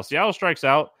against Seattle. Seattle strikes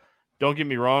out. Don't get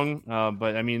me wrong,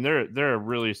 but I mean, they're a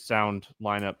really sound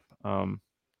lineup.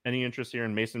 Any interest here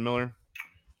in Mason Miller?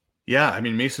 Yeah, I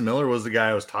mean, Mason Miller was the guy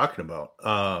I was talking about.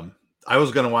 I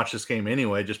was going to watch this game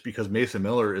anyway, just because Mason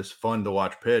Miller is fun to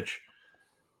watch pitch.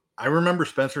 I remember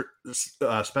Spencer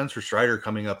Strider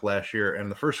coming up last year,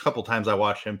 and the first couple times I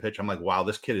watched him pitch, I'm like, wow,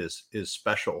 this kid is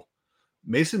special.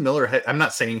 Mason Miller, I'm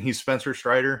not saying he's Spencer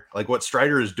Strider. Like, what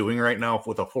Strider is doing right now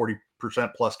with a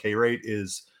plus K rate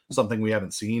is something we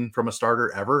haven't seen from a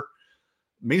starter ever.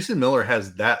 Mason Miller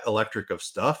has that electric of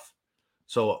stuff.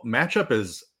 So matchup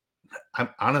is, I'm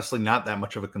honestly not that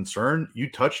much of a concern. You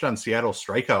touched on Seattle's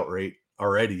strikeout rate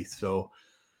already. So,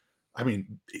 I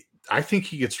mean, I think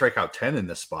he could strike out 10 in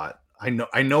this spot.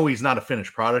 I know he's not a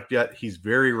finished product yet. He's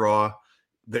very raw.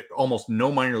 There almost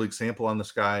no minor league sample on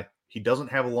this guy. He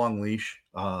doesn't have a long leash.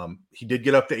 He did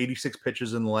get up to 86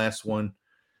 pitches in the last one.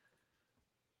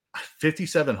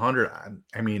 5,700.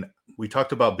 I mean, we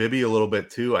talked about Bibby a little bit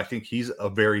too. I think he's a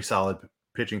very solid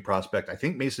pitching prospect. I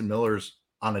think Mason Miller's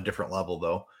on a different level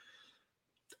though.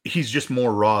 He's just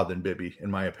more raw than Bibby, in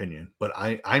my opinion. But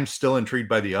I'm still intrigued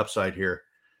by the upside here.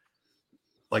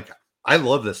 Like, I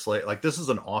love this slate. Like, this is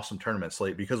an awesome tournament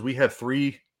slate because we have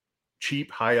 3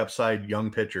 cheap, high upside young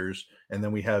pitchers, and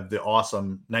then we have the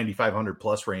awesome 9,500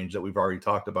 plus range that we've already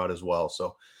talked about as well.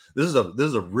 So this is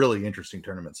a really interesting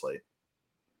tournament slate.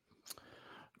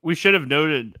 We should have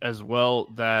noted as well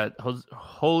that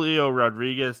Julio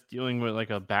Rodriguez dealing with like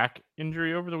a back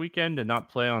injury over the weekend did not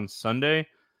play on Sunday.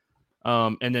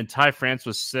 And then Ty France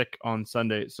was sick on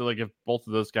Sunday. So like if both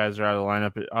of those guys are out of the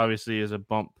lineup, it obviously is a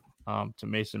bump to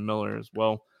Mason Miller as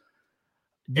well.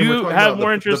 Do you have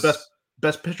more interest? The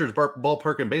best pitchers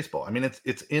ballpark in baseball. I mean,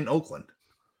 it's in Oakland.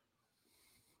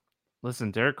 Listen,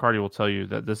 Derek Carty will tell you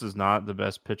that this is not the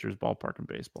best pitchers ballpark in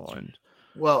baseball. And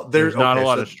well, there's not a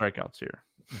lot of strikeouts here.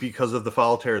 Because of the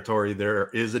foul territory, there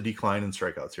is a decline in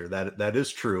strikeouts here. That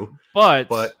is true.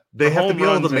 But they have to be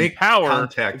able to make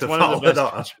contact to foul it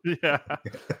off. Yeah.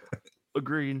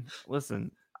 Agreed.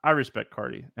 Listen, I respect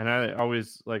Carty, and I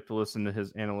always like to listen to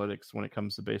his analytics when it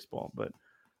comes to baseball. But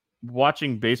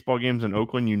watching baseball games in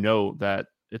Oakland, you know that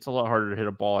it's a lot harder to hit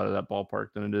a ball out of that ballpark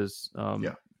than it is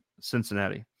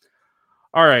Cincinnati.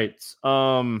 All right.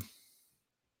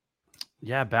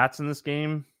 Bats in this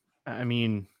game. I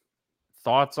mean,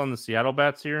 thoughts on the Seattle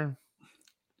bats here?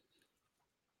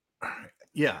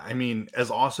 Yeah, I mean,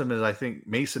 as awesome as I think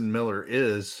Mason Miller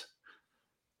is,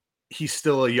 he's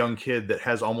still a young kid that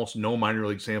has almost no minor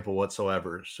league sample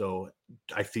whatsoever. So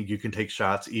I think you can take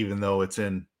shots even though it's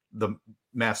in the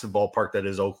massive ballpark that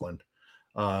is Oakland.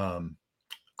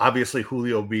 Obviously,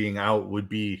 Julio being out would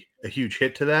be a huge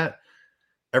hit to that.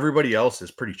 Everybody else is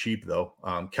pretty cheap, though.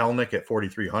 Kelenic at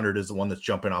 4,300 is the one that's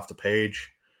jumping off the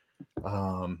page.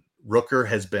 Rooker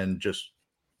has been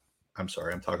I'm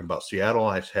talking about Seattle.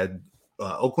 I've had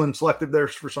Oakland selected there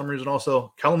for some reason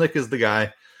also. Kelenic is the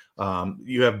guy.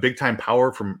 You have big time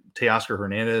power from Teoscar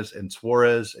Hernandez and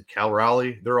Suarez and Cal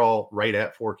Raleigh. They're all right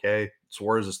at 4K.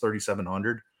 Suarez is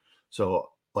 3,700. So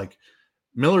like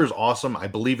Miller's awesome. I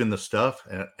believe in the stuff,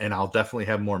 and I'll definitely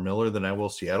have more Miller than I will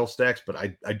Seattle stacks, but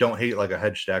I don't hate like a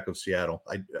hedge stack of Seattle.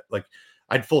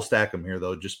 I'd full stack them here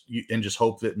though, just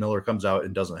hope that Miller comes out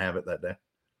and doesn't have it that day.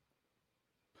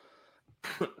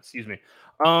 Excuse me.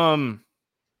 I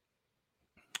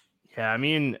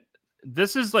mean,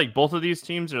 this is like both of these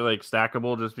teams are like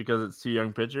stackable just because it's 2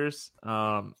 young pitchers.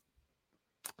 Neither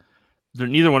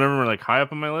one of them are like high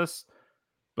up on my list,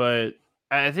 but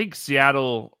I think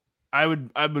Seattle. I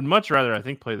would much rather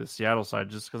play the Seattle side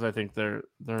just because I think their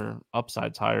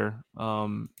upside's higher.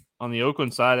 On the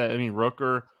Oakland side, I mean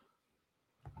Rooker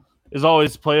is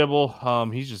always playable.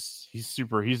 He's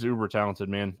uber talented,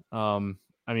 man.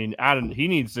 I mean, Adam, he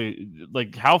needs to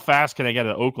like how fast can I get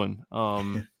to Oakland?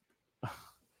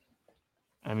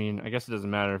 I mean, I guess it doesn't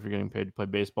matter if you're getting paid to play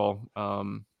baseball.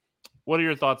 What are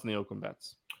your thoughts on the Oakland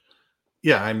bets?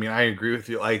 Yeah, I mean, I agree with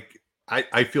you. Like,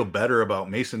 I feel better about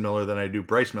Mason Miller than I do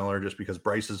Bryce Miller just because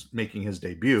Bryce is making his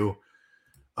debut.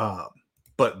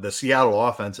 But the Seattle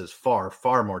offense is far,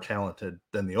 far more talented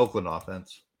than the Oakland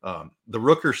offense. The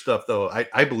Rooker stuff, though,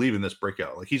 I believe in this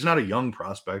breakout. Like, he's not a young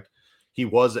prospect. He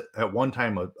was at one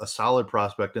time a solid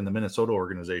prospect in the Minnesota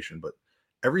organization, but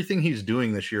everything he's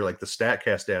doing this year, like the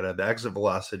StatCast data, the exit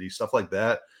velocity, stuff like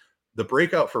that, the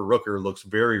breakout for Rooker looks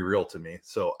very real to me.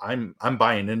 So I'm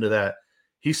buying into that.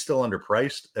 He's still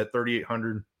underpriced at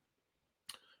 3,800.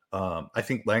 I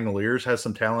think Langoliers has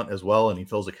some talent as well, and he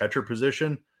fills a catcher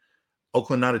position.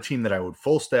 Oakland, not a team that I would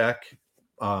full stack,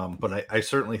 but I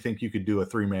certainly think you could do a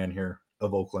 3-man here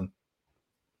of Oakland.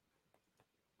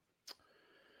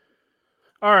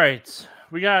 All right.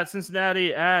 We got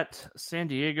Cincinnati at San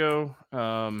Diego.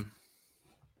 Game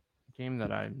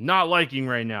that I'm not liking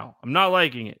right now. I'm not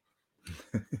liking it.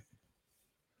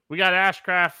 We got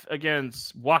Ashcraft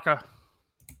against Waka.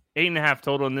 8.5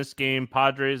 total in this game.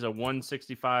 Padres a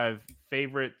 165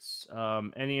 favorites.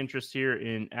 Any interest here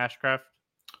in Ashcraft?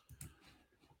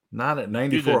 Not at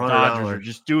 $9,400. The Dodgers are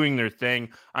just doing their thing.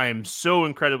 I am so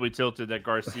incredibly tilted that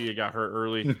Garcia got hurt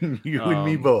early. You and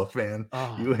me both, man.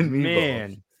 You and me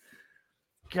both.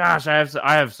 Gosh, I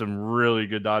have some really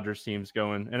good Dodgers teams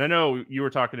going, and I know you were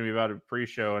talking to me about it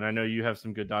pre-show, and I know you have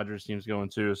some good Dodgers teams going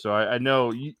too. So I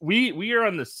know we are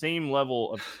on the same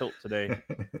level of tilt today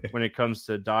when it comes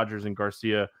to Dodgers and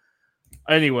Garcia.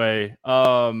 Anyway,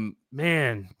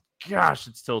 man, gosh,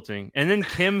 it's tilting. And then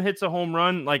Kim hits a home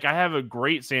run. Like, I have a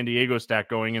great San Diego stack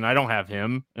going, and I don't have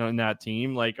him on that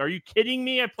team. Like, are you kidding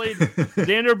me? I played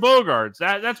Xander Bogaerts.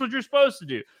 That's what you're supposed to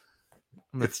do.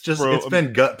 It's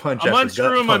been gut punch. I'm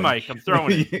unscrewing my mic. I'm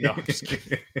throwing it. No, I'm just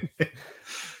kidding.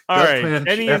 All right.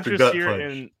 Any interest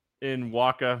here in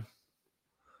Waka?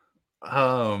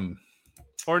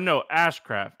 Or no,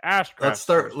 Ashcraft. Let's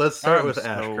start with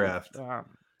Ashcraft.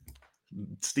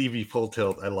 Stevie full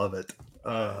tilt. I love it.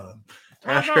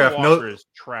 Ashcraft no is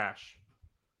trash.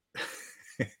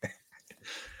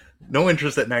 No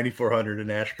interest at 9,400 in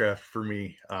Ashcraft for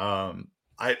me.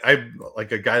 I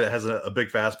like a guy that has a big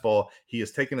fastball. He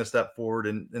has taken a step forward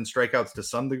in strikeouts to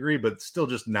some degree, but still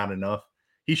just not enough.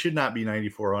 He should not be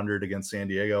 9,400 against San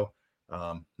Diego.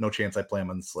 No chance I play him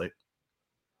on the slate.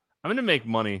 I'm going to make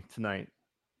money tonight,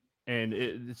 and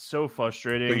it's so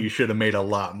frustrating. But you should have made a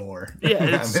lot more.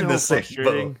 Yeah, it's so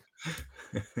frustrating.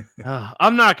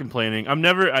 I'm not complaining.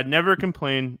 I'd never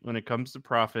complain when it comes to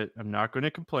profit. I'm not going to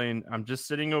complain. I'm just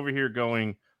sitting over here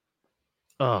going,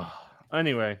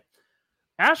 anyway.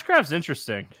 Ashcraft's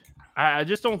interesting. I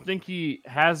just don't think he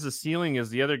has the ceiling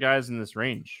as the other guys in this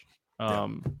range.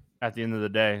 At the end of the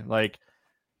day, like,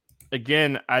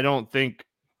 again, I don't think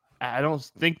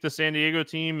the San Diego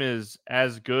team is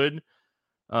as good.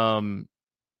 So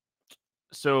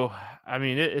I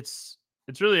mean, it's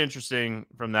really interesting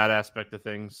from that aspect of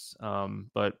things.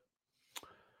 But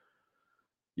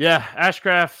yeah,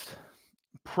 Ashcraft,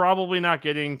 probably not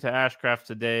getting to Ashcraft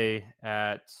today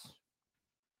at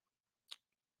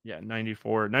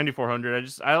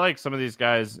 9,400. I like some of these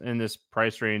guys in this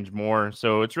price range more.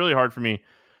 So it's really hard for me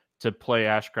to play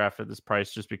Ashcraft at this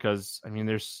price just because, I mean,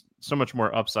 there's so much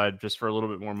more upside just for a little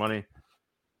bit more money.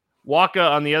 Waka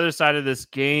on the other side of this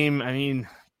game, I mean,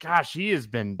 gosh, he has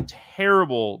been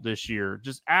terrible this year.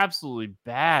 Just absolutely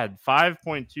bad.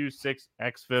 5.26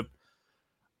 xFIP.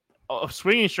 A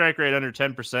swinging strike rate under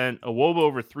 10%, a WOBA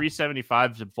over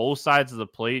 375 to both sides of the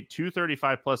plate,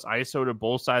 235 plus ISO to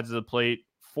both sides of the plate,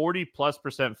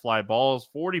 40+% fly balls,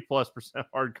 40+%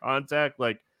 hard contact.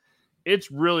 Like,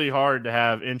 it's really hard to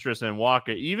have interest in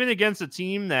Waka, even against a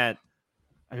team that,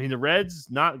 I mean, the Reds,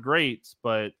 not great,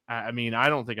 but I mean, I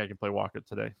don't think I can play Waka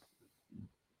today.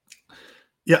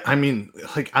 Yeah, I mean,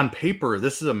 like, on paper,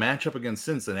 this is a matchup against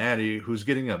Cincinnati, who's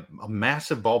getting a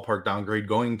massive ballpark downgrade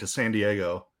going to San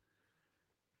Diego.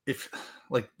 If,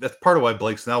 like, that's part of why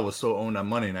Blake Snell was so owned on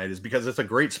Monday night, is because it's a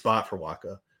great spot for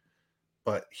Waka.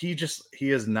 But he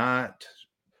has not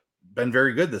been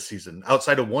very good this season,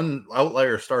 outside of one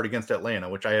outlier start against Atlanta,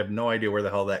 which I have no idea where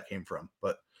the hell that came from.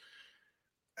 But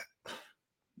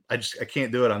I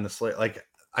can't do it on the slate. Like,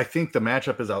 I think the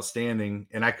matchup is outstanding,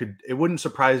 and it wouldn't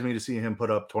surprise me to see him put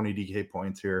up 20 DK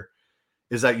points here.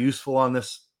 Is that useful on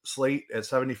this slate at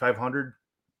 7,500?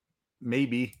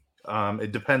 Maybe.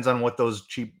 It depends on what those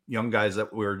cheap young guys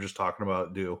that we were just talking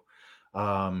about do.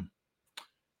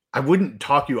 I wouldn't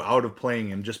talk you out of playing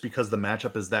him just because the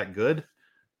matchup is that good,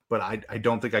 but I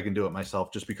don't think I can do it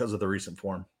myself just because of the recent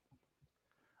form.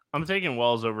 I'm taking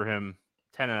Wells over him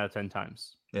 10 out of 10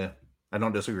 times. Yeah, I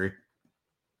don't disagree.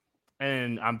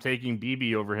 And I'm taking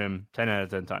BB over him 10 out of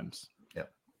 10 times. Yeah.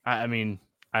 I mean,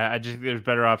 I just think there's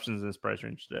better options in this price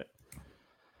range today.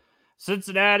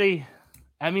 Cincinnati,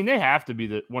 I mean, they have to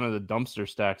be one of the dumpster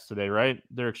stacks today, right?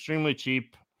 They're extremely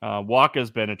cheap.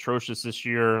 Waka's been atrocious this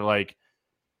year. Like,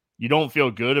 you don't feel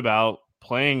good about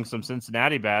playing some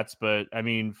Cincinnati bats, but I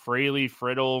mean, Fraley,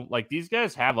 Friddle, like, these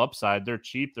guys have upside. They're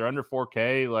cheap. They're under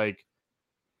 4K. Like,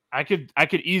 I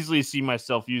could easily see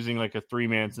myself using like a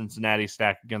 3-man Cincinnati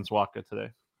stack against Waka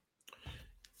today.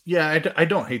 Yeah, I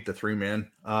don't hate the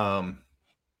 3-man.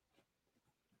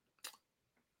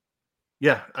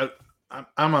 Yeah,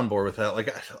 I'm on board with that.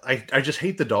 Like, I just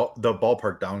hate the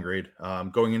ballpark downgrade.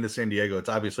 Going into San Diego, it's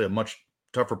obviously a much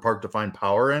tougher park to find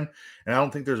power in, and I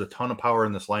don't think there's a ton of power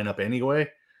in this lineup anyway.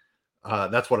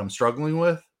 That's what I'm struggling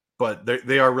with. But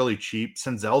they are really cheap.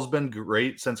 Senzel's been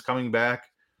great since coming back.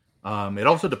 It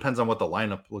also depends on what the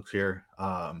lineup looks here.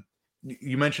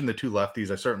 You mentioned the two lefties.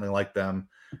 I certainly like them.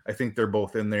 I think they're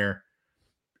both in there.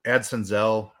 Add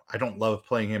Senzel. I don't love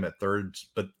playing him at third,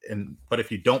 but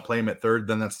if you don't play him at third,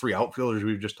 then that's 3 outfielders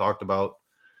we've just talked about.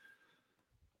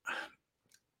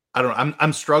 I don't know.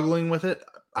 I'm struggling with it.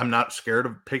 I'm not scared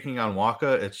of picking on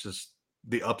Waka. It's just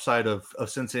the upside of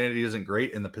Cincinnati isn't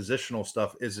great, and the positional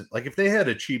stuff isn't. Like, if they had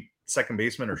a cheap second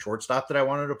baseman or shortstop that I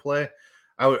wanted to play,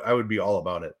 I would be all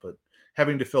about it. But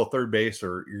having to fill third base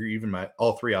or even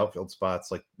all three outfield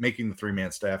spots, like making the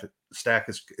 3-man stack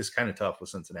is kind of tough with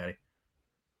Cincinnati.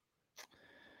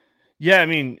 Yeah, I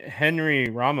mean, Henry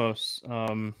Ramos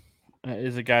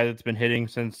is a guy that's been hitting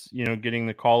since, getting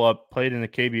the call up, played in the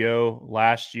KBO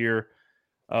last year,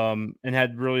 and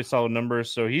had really solid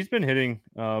numbers. So he's been hitting.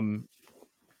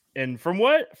 And from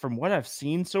what I've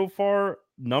seen so far,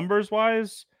 numbers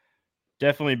wise,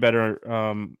 definitely better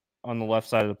on the left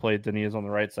side of the plate than he is on the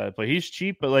right side of the plate. He's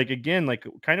cheap, but again,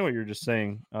 kind of what you're just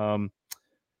saying. I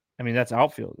mean, that's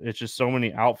outfield. It's just so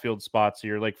many outfield spots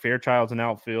here. Like Fairchild's an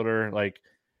outfielder. Like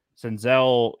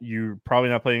Senzel, you're probably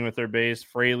not playing with their base.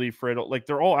 Fraley, Friddle,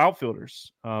 they're all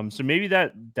outfielders. So maybe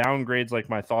that downgrades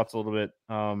my thoughts a little bit.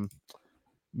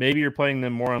 Maybe you're playing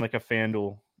them more on a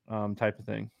FanDuel type of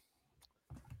thing.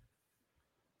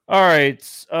 All right.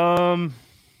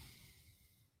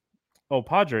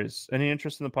 Padres. Any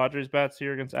interest in the Padres bats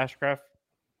here against Ashcraft?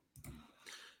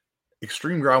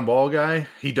 Extreme ground ball guy.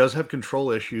 He does have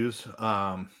control issues,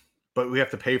 but we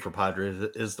have to pay for Padres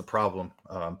is the problem.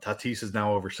 Tatis is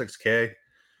now over $6K.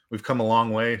 We've come a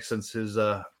long way since his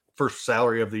first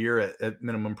salary of the year at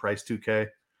minimum price $2K.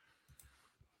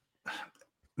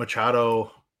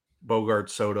 Machado, Bogart,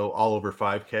 Soto, all over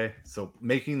 $5K. So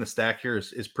making the stack here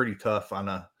is pretty tough on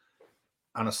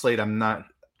a slate. I'm not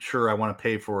sure I want to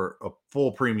pay for a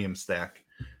full premium stack.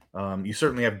 You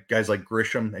certainly have guys like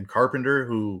Grisham and Carpenter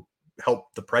who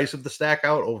help the price of the stack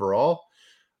out overall.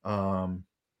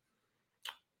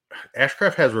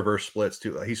 Ashcraft has reverse splits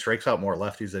too. He strikes out more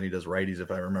lefties than he does righties,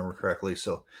 if I remember correctly.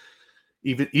 So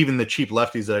even the cheap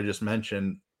lefties that I just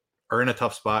mentioned are in a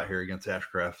tough spot here against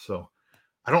Ashcraft. So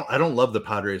I don't love the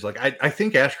Padres. I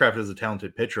think Ashcraft is a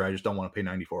talented pitcher. I just don't want to pay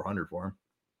 $9,400 for him.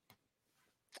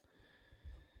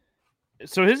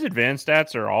 So his advanced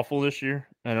stats are awful this year.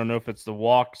 I don't know if it's the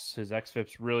walks. His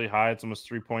xFIP's really high. It's almost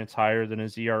 3 points higher than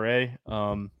his ERA.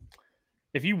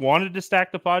 If you wanted to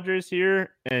stack the Padres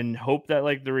here and hope that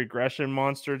the regression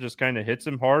monster just kind of hits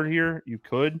him hard here, you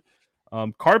could.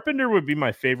 Carpenter would be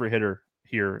my favorite hitter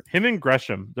here. Him and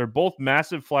Gresham, they're both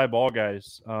massive fly ball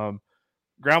guys.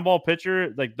 Ground ball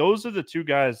pitcher, those are the two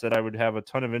guys that I would have a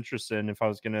ton of interest in if I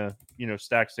was going to,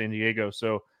 stack San Diego.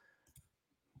 So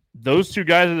those two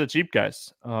guys are the cheap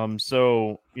guys.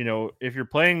 So, if you're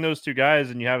playing those two guys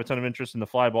and you have a ton of interest in the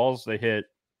fly balls they hit,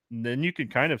 then you can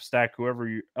kind of stack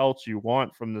whoever else you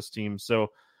want from this team.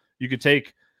 So you could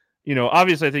take,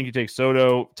 obviously I think you take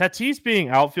Soto. Tatis being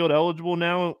outfield eligible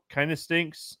now kind of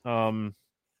stinks. I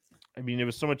mean, it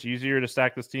was so much easier to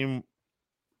stack this team,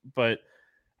 but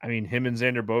I mean, him and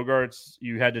Xander Bogaerts,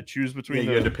 you had to choose between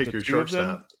you had to pick your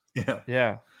shortstop.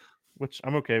 Yeah, which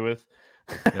I'm okay with.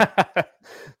 Yeah.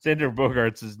 Xander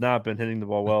Bogaerts has not been hitting the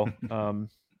ball well.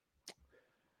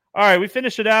 All right, we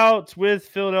finish it out with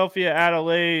Philadelphia at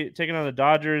LA taking on the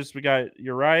Dodgers. We got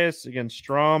Urias against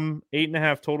Strom,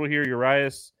 8.5 total here.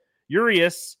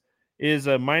 Urias is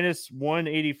a minus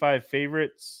 185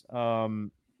 favorites.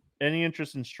 Any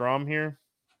interest in Strom here?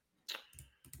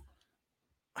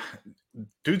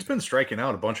 Dude's been striking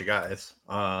out a bunch of guys.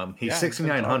 He's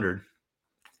 6,900.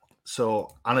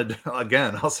 So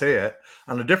again, I'll say it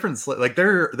on a different slate.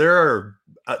 There are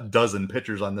a dozen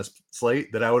pitchers on this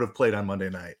slate that I would have played on Monday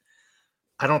night.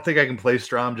 I don't think I can play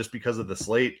Strom just because of the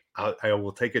slate. I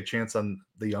will take a chance on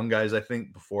the young guys, I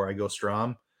think, before I go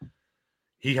Strom.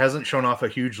 He hasn't shown off a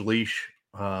huge leash.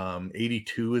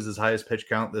 82 is his highest pitch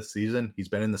count this season. He's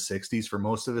been in the 60s for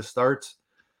most of his starts.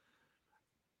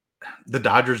 The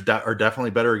Dodgers are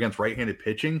definitely better against right-handed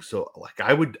pitching, so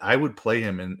I would play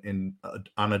him in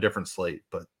on a different slate,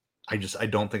 but I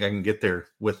don't think I can get there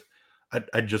with.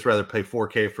 I'd just rather pay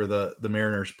 $4K for the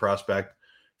Mariners prospect,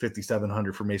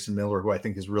 $5,700 for Mason Miller, who I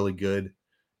think is really good.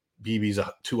 BB's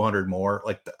 $200 more.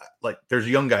 There's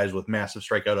young guys with massive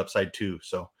strikeout upside too,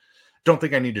 so don't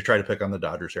think I need to try to pick on the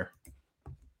Dodgers here.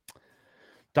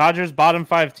 Dodgers, bottom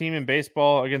 5 team in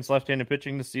baseball against left-handed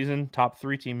pitching this season. Top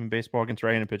 3 team in baseball against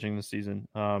right-handed pitching this season.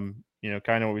 Kind of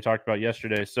what we talked about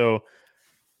yesterday. So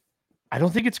I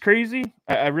don't think it's crazy.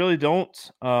 I really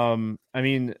don't. I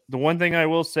mean, the one thing I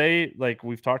will say,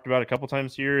 we've talked about a couple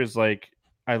times here, is I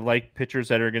like pitchers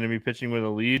that are going to be pitching with a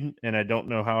lead, and I don't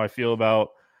know how I feel about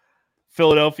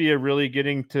Philadelphia really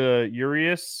getting to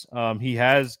Urias. He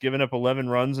has given up 11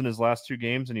 runs in his last 2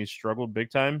 games, and he's struggled big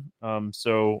time.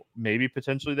 So maybe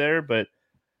potentially there, but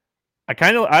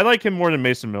I like him more than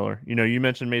Mason Miller. You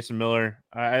mentioned Mason Miller.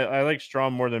 I like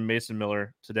Strom more than Mason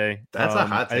Miller today. That's a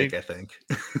hot take, I think.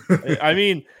 I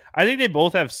mean, I think they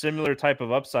both have similar type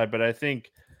of upside, but I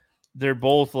think they're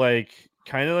both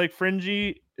kind of like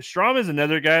fringy. Strom is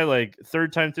another guy, like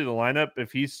third time through the lineup.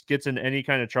 If he gets in any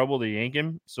kind of trouble, they yank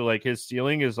him. So like his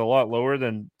ceiling is a lot lower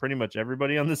than pretty much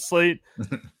everybody on this slate.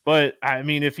 But I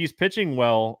mean, if he's pitching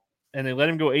well and they let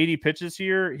him go 80 pitches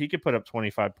here, he could put up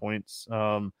 25 points.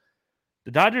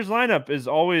 The Dodgers lineup is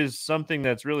always something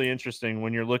that's really interesting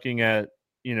when you're looking at,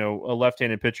 a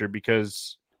left-handed pitcher,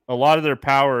 because a lot of their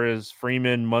power is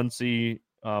Freeman, Muncy,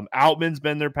 Outman's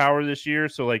been their power this year.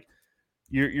 So like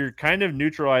you're kind of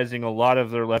neutralizing a lot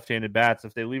of their left-handed bats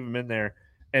if they leave them in there.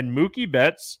 And Mookie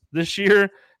Betts this year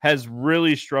has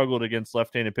really struggled against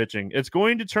left-handed pitching. It's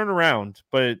going to turn around,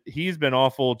 but he's been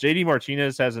awful. JD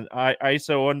Martinez has an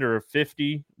ISO under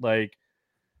 50. Like,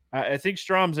 I think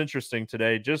Strom's interesting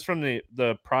today, just from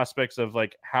the prospects of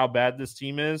like how bad this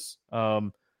team is.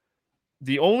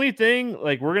 The only thing,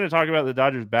 like, we're going to talk about the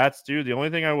Dodgers bats too. The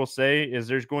only thing I will say is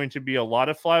there's going to be a lot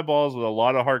of fly balls with a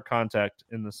lot of hard contact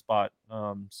in the spot.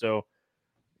 So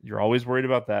you're always worried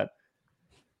about that.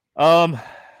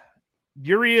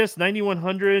 Urias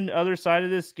 9,100, other side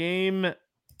of this game.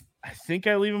 I think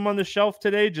I leave him on the shelf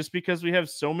today just because we have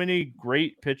so many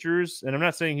great pitchers. And I'm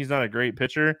not saying he's not a great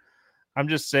pitcher. I'm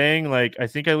just saying, like, I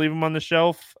think I leave him on the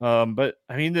shelf. But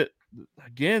I mean,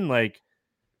 again, like,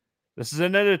 this is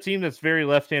another team that's very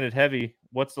left-handed heavy.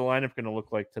 What's the lineup going to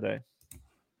look like today?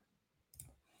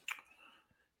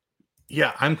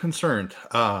 Yeah, I'm concerned.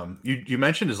 You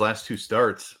mentioned his last two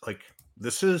starts. Like,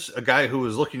 this is a guy who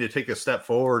was looking to take a step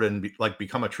forward and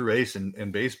become a true ace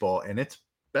in baseball, and it's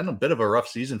been a bit of a rough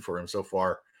season for him so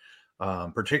far,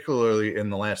 particularly in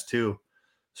the last two.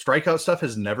 Strikeout stuff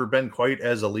has never been quite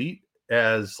as elite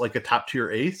as like a top-tier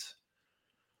ace.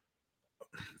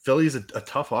 Philly's a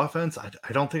tough offense.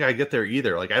 I don't think I get there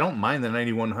either. Like, I don't mind the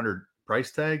 9,100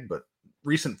 price tag, but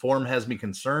recent form has me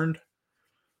concerned.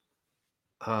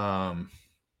 Yeah,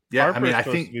 Harper's I mean, I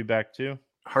think to be back too.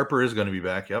 Harper is going to be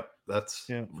back. Yep.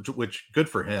 Which good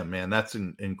for him, man. That's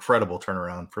an incredible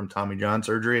turnaround from Tommy John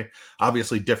surgery.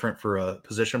 Obviously different for a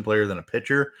position player than a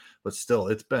pitcher, but still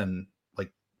it's been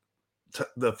like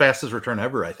the fastest return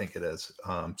ever. I think it is.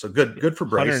 So good for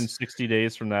Bryce. 160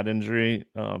 days from that injury.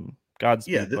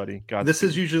 Godspeed, buddy. Godspeed. This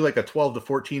is usually like a 12 to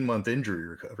 14 month injury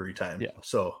recovery time. Yeah.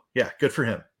 So yeah, good for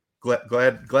him.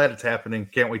 Glad it's happening.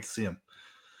 Can't wait to see him.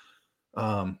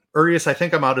 Urias, I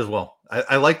think I'm out as well.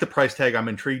 I like the price tag. I'm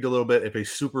intrigued a little bit. If a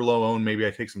super low own, maybe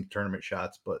I take some tournament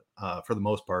shots, but for the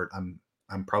most part, I'm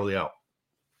probably out.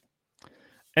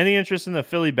 Any interest in the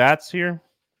Philly bats here?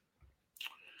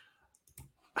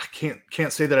 I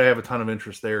can't say that I have a ton of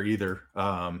interest there either.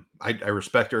 I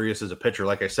respect Urias as a pitcher.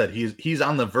 Like I said, he's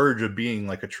on the verge of being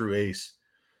like a true ace.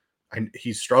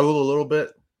 He's struggled a little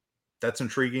bit. That's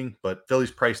intriguing, but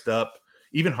Philly's priced up.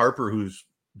 Even Harper, who's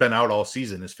been out all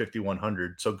season, is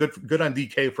 5,100. So good on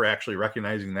DK for actually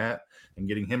recognizing that and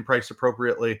getting him priced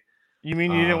appropriately. You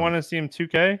mean you didn't want to see him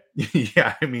 2K?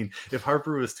 Yeah, I mean, if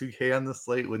Harper was 2K on the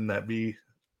slate, wouldn't that be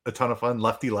a ton of fun?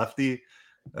 Lefty.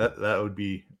 That would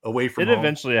be away from home. It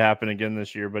eventually happen again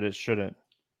this year, but it shouldn't.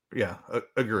 Yeah,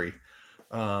 agree.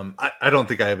 I don't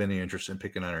think I have any interest in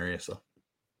picking on Urias, though.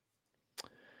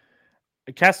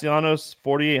 Castellanos,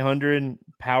 4,800,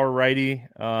 power righty.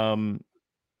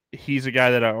 He's a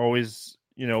guy that I always,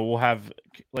 will have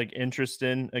like interest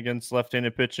in against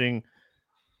left-handed pitching.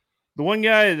 The one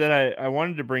guy that I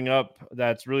wanted to bring up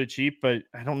that's really cheap, but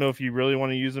I don't know if you really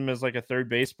want to use him as like a third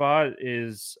base spot,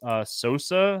 is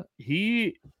Sosa.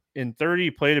 He, in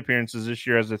 30 plate appearances this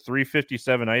year, has a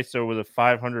 357 ISO with a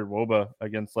 500 WOBA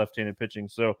against left-handed pitching.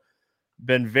 So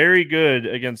been very good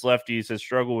against lefties, has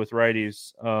struggled with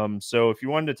righties. So if you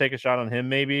wanted to take a shot on him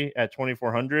maybe at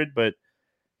 2,400, but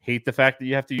hate the fact that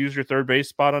you have to use your third base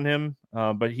spot on him.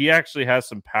 But he actually has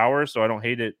some power, so I don't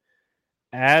hate it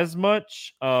as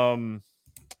much. There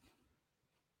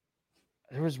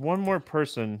was one more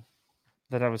person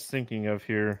that I was thinking of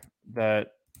here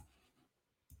that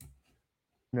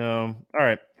no. All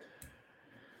right.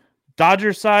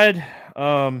 Dodger side.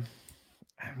 I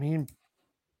mean,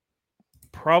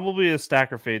 probably a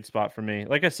stack or fade spot for me.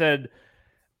 Like I said,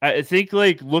 I think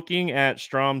like looking at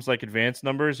Strom's like advanced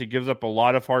numbers, he gives up a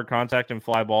lot of hard contact and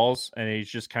fly balls, and he's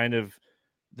just kind of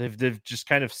they've just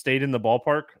kind of stayed in the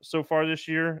ballpark so far this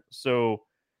year. So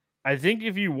I think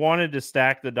if you wanted to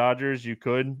stack the Dodgers, you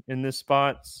could in this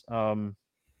spot.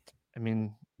 I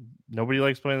mean, nobody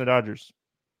likes playing the Dodgers.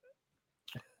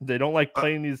 They don't like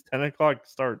playing these 10 o'clock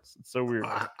starts. It's so weird.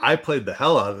 I played the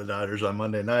hell out of the Dodgers on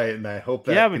Monday night, and I hope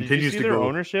that continues did you see to their go.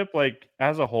 Ownership, like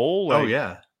as a whole? Like, oh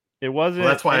yeah, it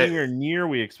wasn't anywhere near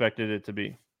we expected it to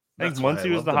be. I think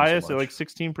Muncy was the highest at like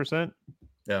 16%.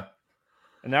 Yeah,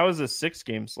 and that was a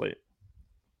 6-game slate.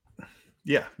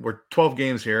 Yeah, we're 12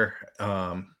 games here.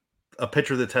 a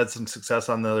pitcher that's had some success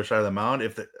on the other side of the mound.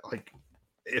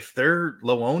 If they're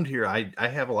low owned here, I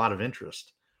have a lot of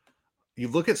interest. You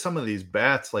look at some of these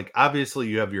bats, like obviously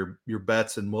you have your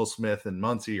Betts and Will Smith and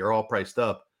Muncy are all priced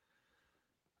up,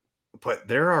 but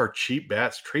there are cheap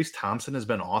bats. Trace Thompson has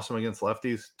been awesome against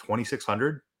lefties,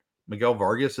 2,600. Miguel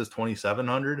Vargas is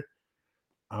 2,700.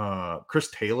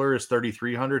 Chris Taylor is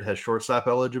 3,300, has shortstop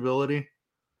eligibility.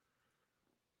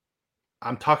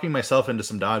 I'm talking myself into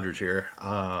some Dodgers here.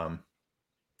 I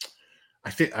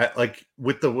think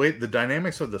with the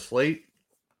dynamics of the slate,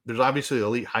 there's obviously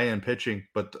elite high-end pitching,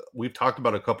 but we've talked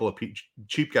about a couple of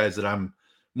cheap guys that I'm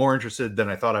more interested than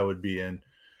I thought I would be in.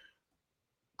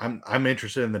 I'm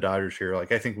interested in the Dodgers here.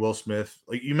 Like, I think Will Smith,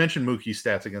 like you mentioned Mookie's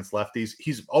stats against lefties.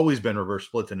 He's always been reverse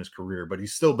splits in his career, but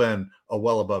he's still been a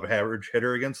well above average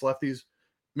hitter against lefties.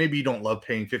 Maybe you don't love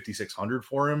paying $5,600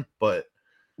 for him, but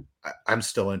I'm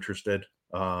still interested.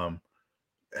 I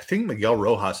think Miguel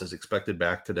Rojas is expected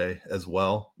back today as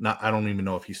well. I don't even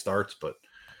know if he starts, but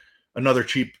another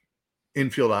cheap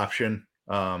infield option.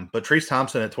 But Trace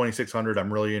Thompson at 2,600,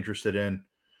 I'm really interested in.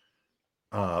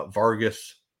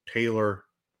 Vargas, Taylor,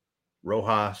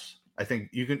 Rojas. I think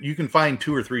you can find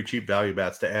 2 or 3 cheap value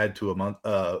bats to add to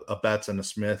a Betts and a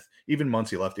Smith. Even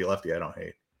Muncy lefty I don't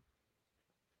hate.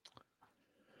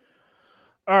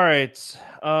 All right.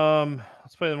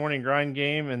 Let's play the morning grind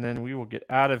game, and then we will get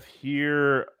out of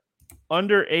here.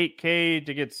 Under 8K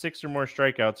to get 6 or more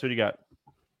strikeouts. Who do you got?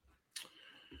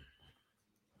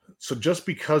 So just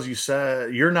because you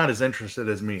said you're not as interested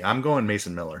as me, I'm going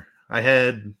Mason Miller. I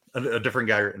had a different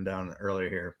guy written down earlier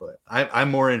here, but I'm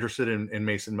more interested in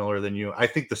Mason Miller than you. I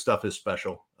think the stuff is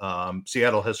special.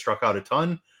 Seattle has struck out a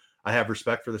ton. I have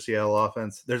respect for the Seattle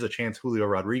offense. There's a chance Julio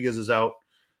Rodriguez is out.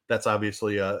 That's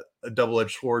obviously a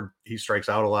double-edged sword. He strikes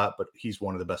out a lot, but he's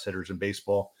one of the best hitters in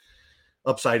baseball.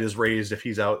 Upside is raised if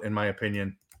he's out, in my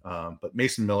opinion. But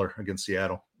Mason Miller against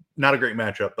Seattle, not a great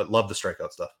matchup, but love the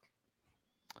strikeout stuff.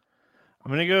 I'm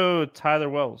going to go Tyler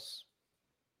Wells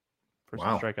for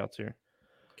some strikeouts here.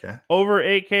 Okay. Over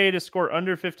 8K to score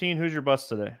under 15. Who's your bust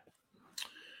today?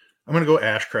 I'm going to go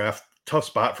Ashcraft. Tough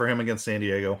spot for him against San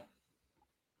Diego.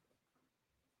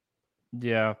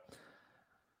 Yeah.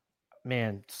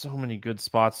 Man, so many good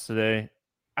spots today.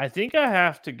 I think I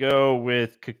have to go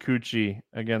with Kikuchi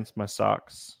against my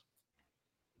Sox.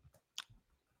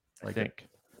 I think.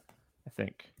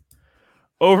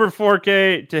 Over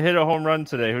 4K to hit a home run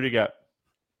today. Who do you got?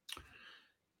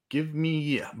 Give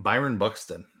me Byron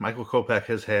Buxton. Michael Kopech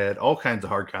has had all kinds of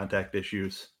hard contact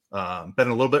issues. Been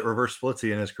a little bit reverse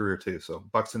splitsy in his career too. So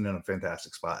Buxton in a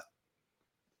fantastic spot.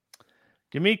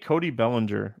 Give me Cody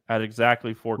Bellinger at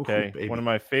exactly 4K. One of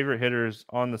my favorite hitters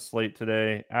on the slate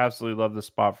today. Absolutely love the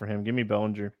spot for him. Give me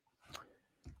Bellinger.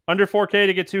 Under 4K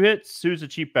to get 2 hits. Who's a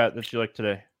cheap bet that you like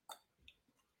today?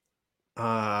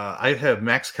 I have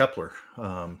Max Kepler.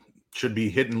 Should be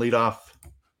hitting leadoff.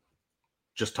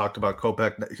 Just talked about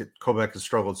Kopech. Kopech has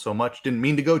struggled so much. Didn't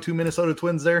mean to go 2 Minnesota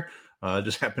Twins there.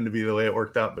 Just happened to be the way it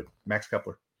worked out. But Max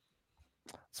Kepler.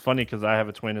 It's funny because I have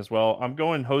a twin as well. I'm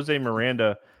going Jose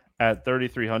Miranda at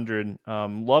 3,300.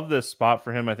 Love this spot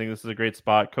for him. I think this is a great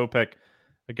spot. Kopech,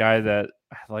 a guy that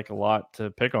I like a lot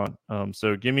to pick on.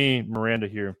 So give me Miranda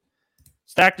here.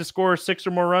 Stack to score 6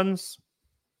 or more runs.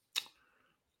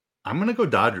 I'm going to go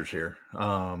Dodgers here.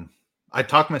 I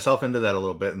talked myself into that a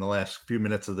little bit in the last few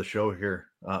minutes of the show here.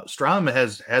 Strom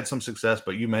has had some success,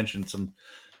 but you mentioned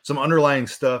some underlying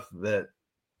stuff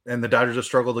and the Dodgers have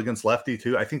struggled against lefty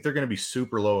too. I think they're going to be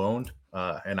super low owned,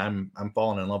 and I'm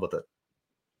falling in love with it.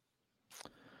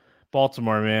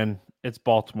 Baltimore, man. It's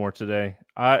Baltimore today.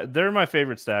 They're my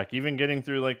favorite stack. Even getting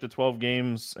through like the 12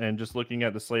 games and just looking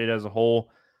at the slate as a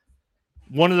whole,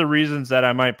 one of the reasons that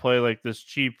I might play like this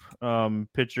cheap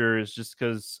pitcher is just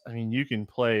because, I mean, you can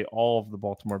play all of the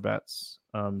Baltimore bats.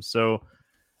 So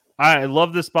I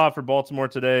love this spot for Baltimore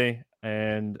today.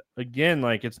 And again,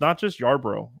 like, it's not just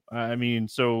Yarbrough. I mean,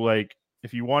 so like,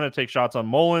 if you want to take shots on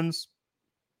Mullins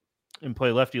and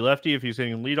play lefty-lefty, if he's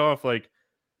hitting leadoff, like,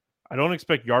 I don't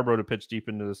expect Yarbrough to pitch deep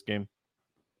into this game.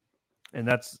 And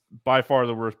that's by far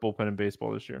the worst bullpen in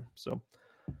baseball this year. So,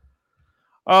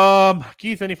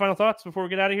 Keith, any final thoughts before we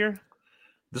get out of here?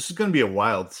 This is going to be a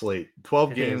wild slate.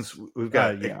 12 games. We've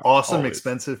got awesome,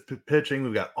 expensive pitching.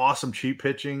 We've got awesome, cheap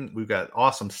pitching. We've got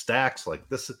awesome stacks. Like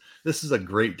this is a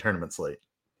great tournament slate.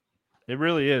 It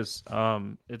really is.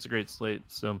 It's a great slate.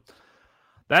 So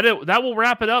that will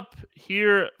wrap it up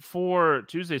here for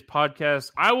Tuesday's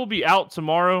podcast. I will be out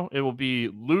tomorrow. It will be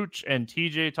Luch and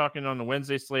TJ talking on the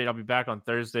Wednesday slate. I'll be back on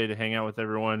Thursday to hang out with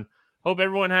everyone. Hope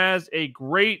everyone has a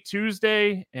great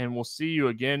Tuesday, and we'll see you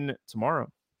again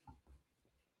tomorrow.